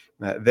day.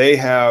 They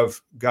have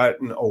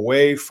gotten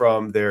away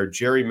from their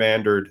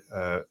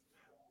gerrymandered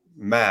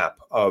map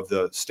of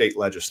the state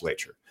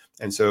legislature.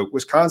 And so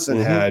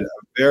Wisconsin had a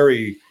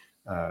very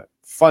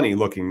funny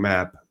looking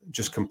map,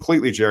 just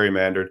completely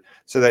gerrymandered,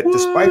 so that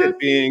despite it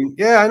being,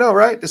 I know,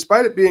 right?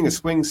 Despite it being a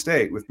swing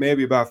state with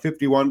maybe about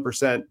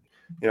 51%,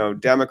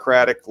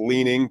 Democratic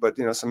leaning, but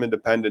some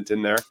independent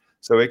in there,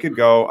 so it could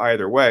go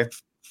either way.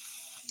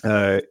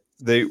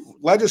 The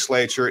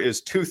legislature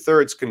is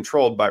 2/3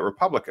 controlled by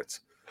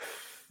Republicans.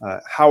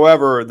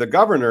 However, the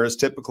governor is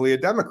typically a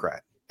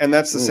Democrat, and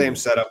that's the same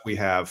setup we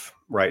have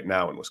right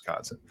now in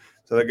Wisconsin.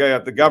 So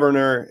the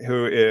governor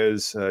who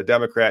is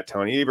Democrat,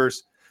 Tony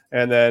Evers,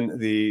 and then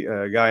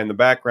the guy in the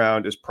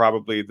background is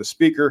probably the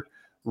speaker,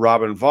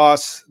 Robin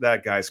Vos.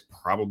 That guy's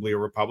probably a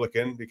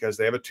Republican because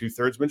they have a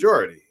 2/3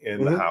 majority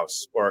in the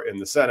House or in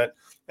the Senate.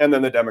 And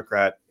then the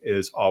Democrat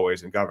is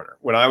always in governor.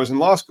 When I was in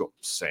law school,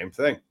 same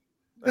thing.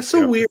 That's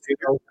so weird.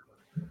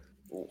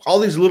 All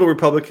these little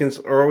Republicans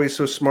are always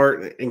so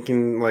smart and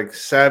can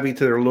savvy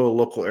to their little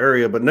local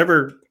area, but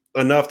never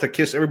enough to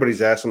kiss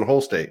everybody's ass in the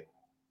whole state.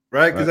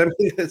 Right. Because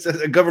it's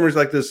a governor's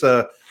like this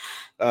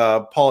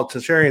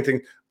politician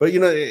thing. But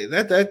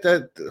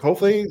that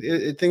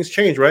hopefully things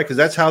change, right? Because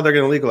that's how they're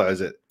going to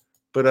legalize it.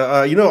 But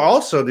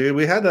also, dude,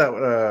 we had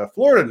that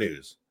Florida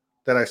news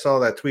that I saw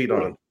that tweet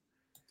on.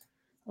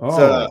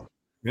 Oh,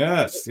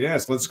 yes.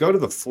 Let's go to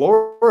the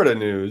Florida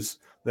news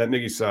that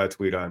Miggy saw a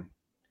tweet on.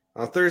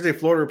 On Thursday,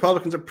 Florida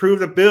Republicans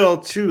approved a bill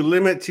to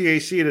limit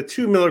THC to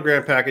 2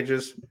 milligram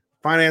packages,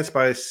 financed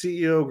by a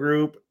CEO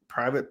group,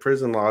 private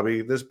prison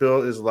lobby. This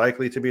bill is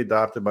likely to be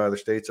adopted by other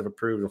states if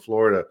approved in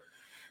Florida.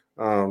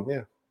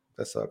 That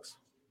sucks.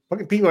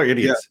 Fucking people are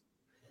idiots.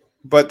 Yeah.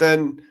 But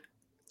then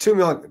 2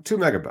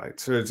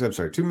 megabytes. I'm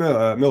sorry, 2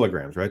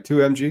 milligrams, right? 2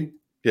 mg.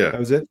 Yeah, that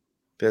was it.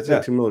 That's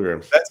it. 2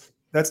 milligrams.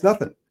 That's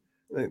nothing.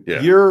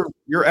 Yeah.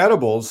 Your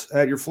edibles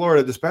at your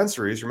Florida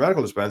dispensaries, your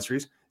medical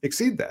dispensaries,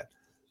 exceed that.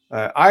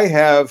 I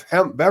have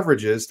hemp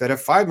beverages that have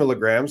 5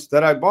 milligrams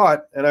that I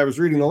bought, and I was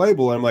reading the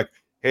label, and I'm like,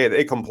 hey,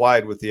 they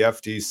complied with the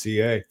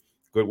FDCA.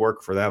 Good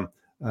work for them.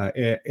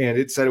 And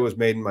it said it was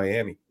made in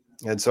Miami.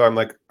 And so I'm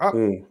like,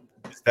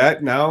 is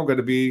that now going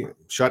to be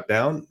shut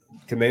down?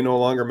 Can they no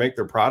longer make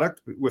their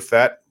product if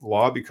that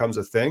law becomes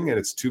a thing and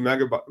it's 2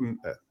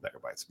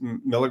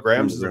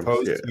 milligrams as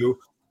opposed to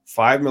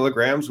 5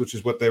 milligrams, which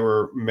is what they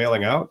were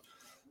mailing out?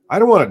 I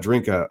don't want to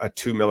drink a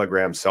 2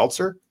 milligram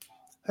seltzer.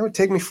 That would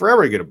take me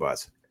forever to get a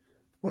buzz.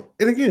 Well,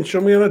 and again,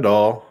 show me on a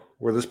doll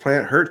where this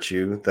plant hurts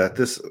you.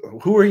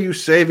 Who are you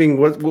saving?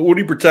 What are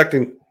you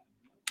protecting?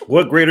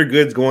 What greater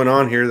good's going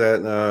on here?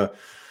 That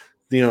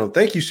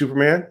thank you,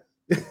 Superman.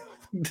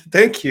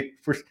 Thank you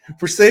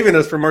for saving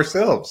us from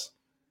ourselves.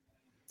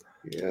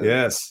 Yeah.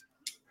 Yes.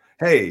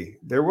 Hey,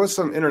 there was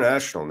some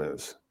international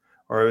news,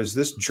 or is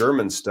this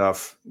German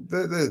stuff?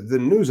 The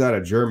news out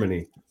of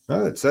Germany.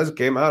 It says it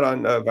came out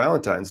on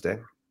Valentine's Day.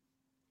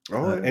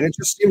 And it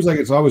just seems like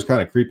it's always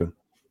kind of creeping.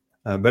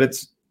 But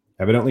it's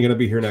evidently going to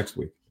be here next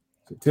week.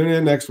 So tune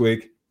in next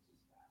week.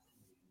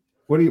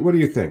 What do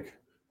you think,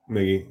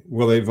 Miggy?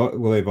 Will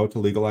they vote to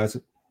legalize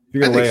it? If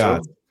you're going to lay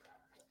odds.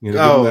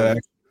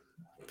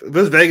 If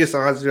it's Vegas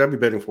odds, I'd be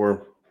betting for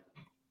them.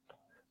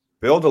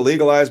 Bill to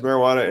legalize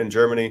marijuana in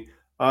Germany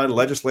on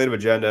legislative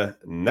agenda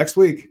next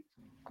week.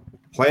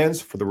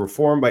 Plans for the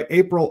reform by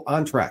April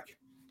on track.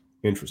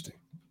 Interesting.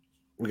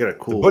 We got a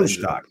cool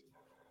Bundestag.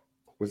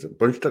 Was it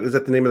Bundestag? Is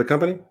that the name of the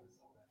company?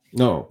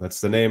 No,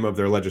 that's the name of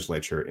their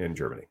legislature in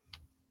Germany.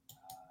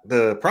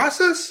 The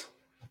process?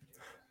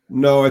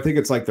 No, I think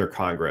it's like their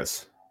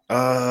Congress.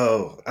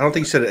 Oh, I don't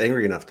think you said it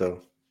angry enough,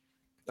 though.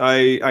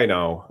 I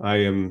know. I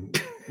am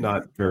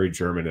not very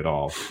German at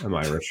all. I'm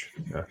Irish.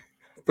 Yeah.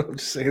 I'm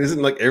just saying,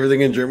 isn't like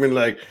everything in German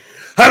like,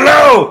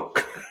 hello?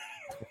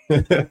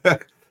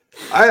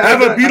 I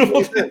have a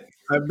beautiful day.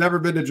 I've never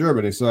been to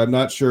Germany, so I'm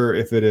not sure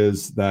if it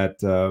is that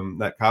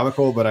that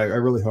comical, but I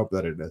really hope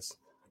that it is.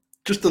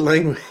 Just the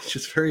language,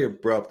 just very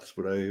abrupt. Is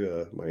what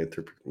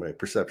my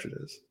perception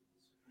is.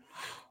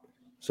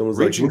 Someone's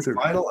reaching like,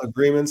 final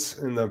agreements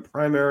in the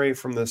primary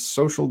from the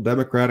Social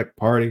Democratic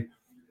Party.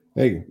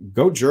 Hey,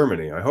 go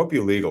Germany! I hope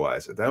you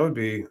legalize it. That would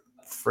be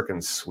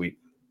freaking sweet.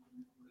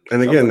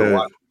 And again,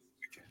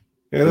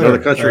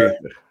 another country.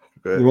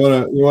 You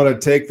want to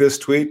take this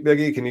tweet,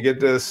 Biggie? Can you get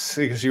this?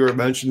 Because you were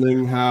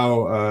mentioning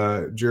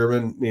how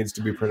German needs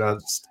to be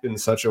pronounced in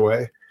such a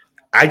way.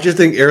 I just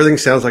think everything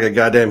sounds like a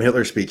goddamn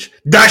Hitler speech.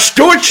 Das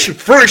Deutsch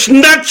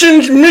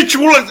Verschnatzen nicht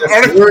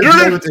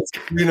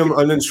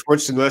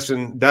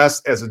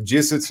das as a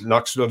Jisitz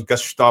National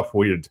Gestop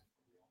weird.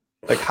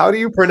 Like, how do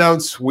you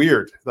pronounce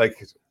weird?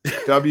 Like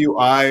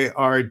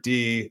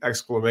WIRD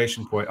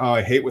exclamation point. Oh,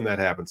 I hate when that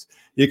happens.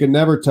 You can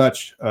never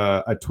touch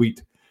a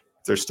tweet.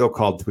 They're still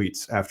called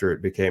tweets after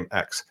it became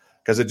X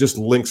because it just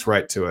links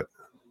right to it.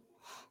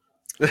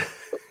 I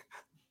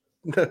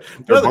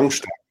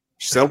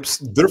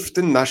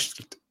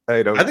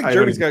think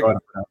Germany's got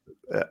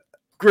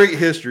great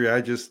history. I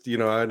just,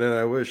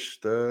 I wish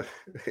I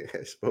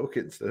spoke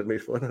it instead of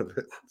made fun of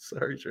it.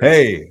 Sorry, Germany.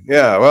 Hey,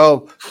 yeah.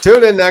 Well,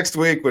 tune in next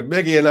week when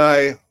Miggy and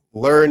I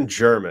learn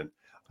German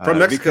from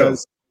Mexico.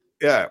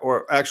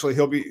 Or actually,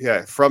 he'll be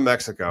from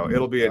Mexico.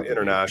 It'll be an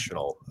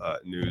international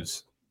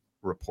news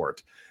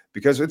report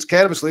because it's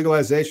cannabis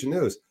legalization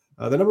news,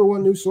 the number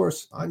one news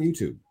source on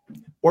YouTube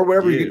or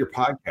wherever you get your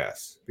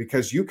podcasts,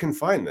 because you can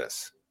find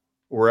this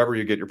wherever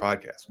you get your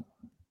podcasts.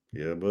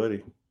 Yeah,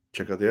 buddy.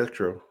 Check out the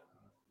extra.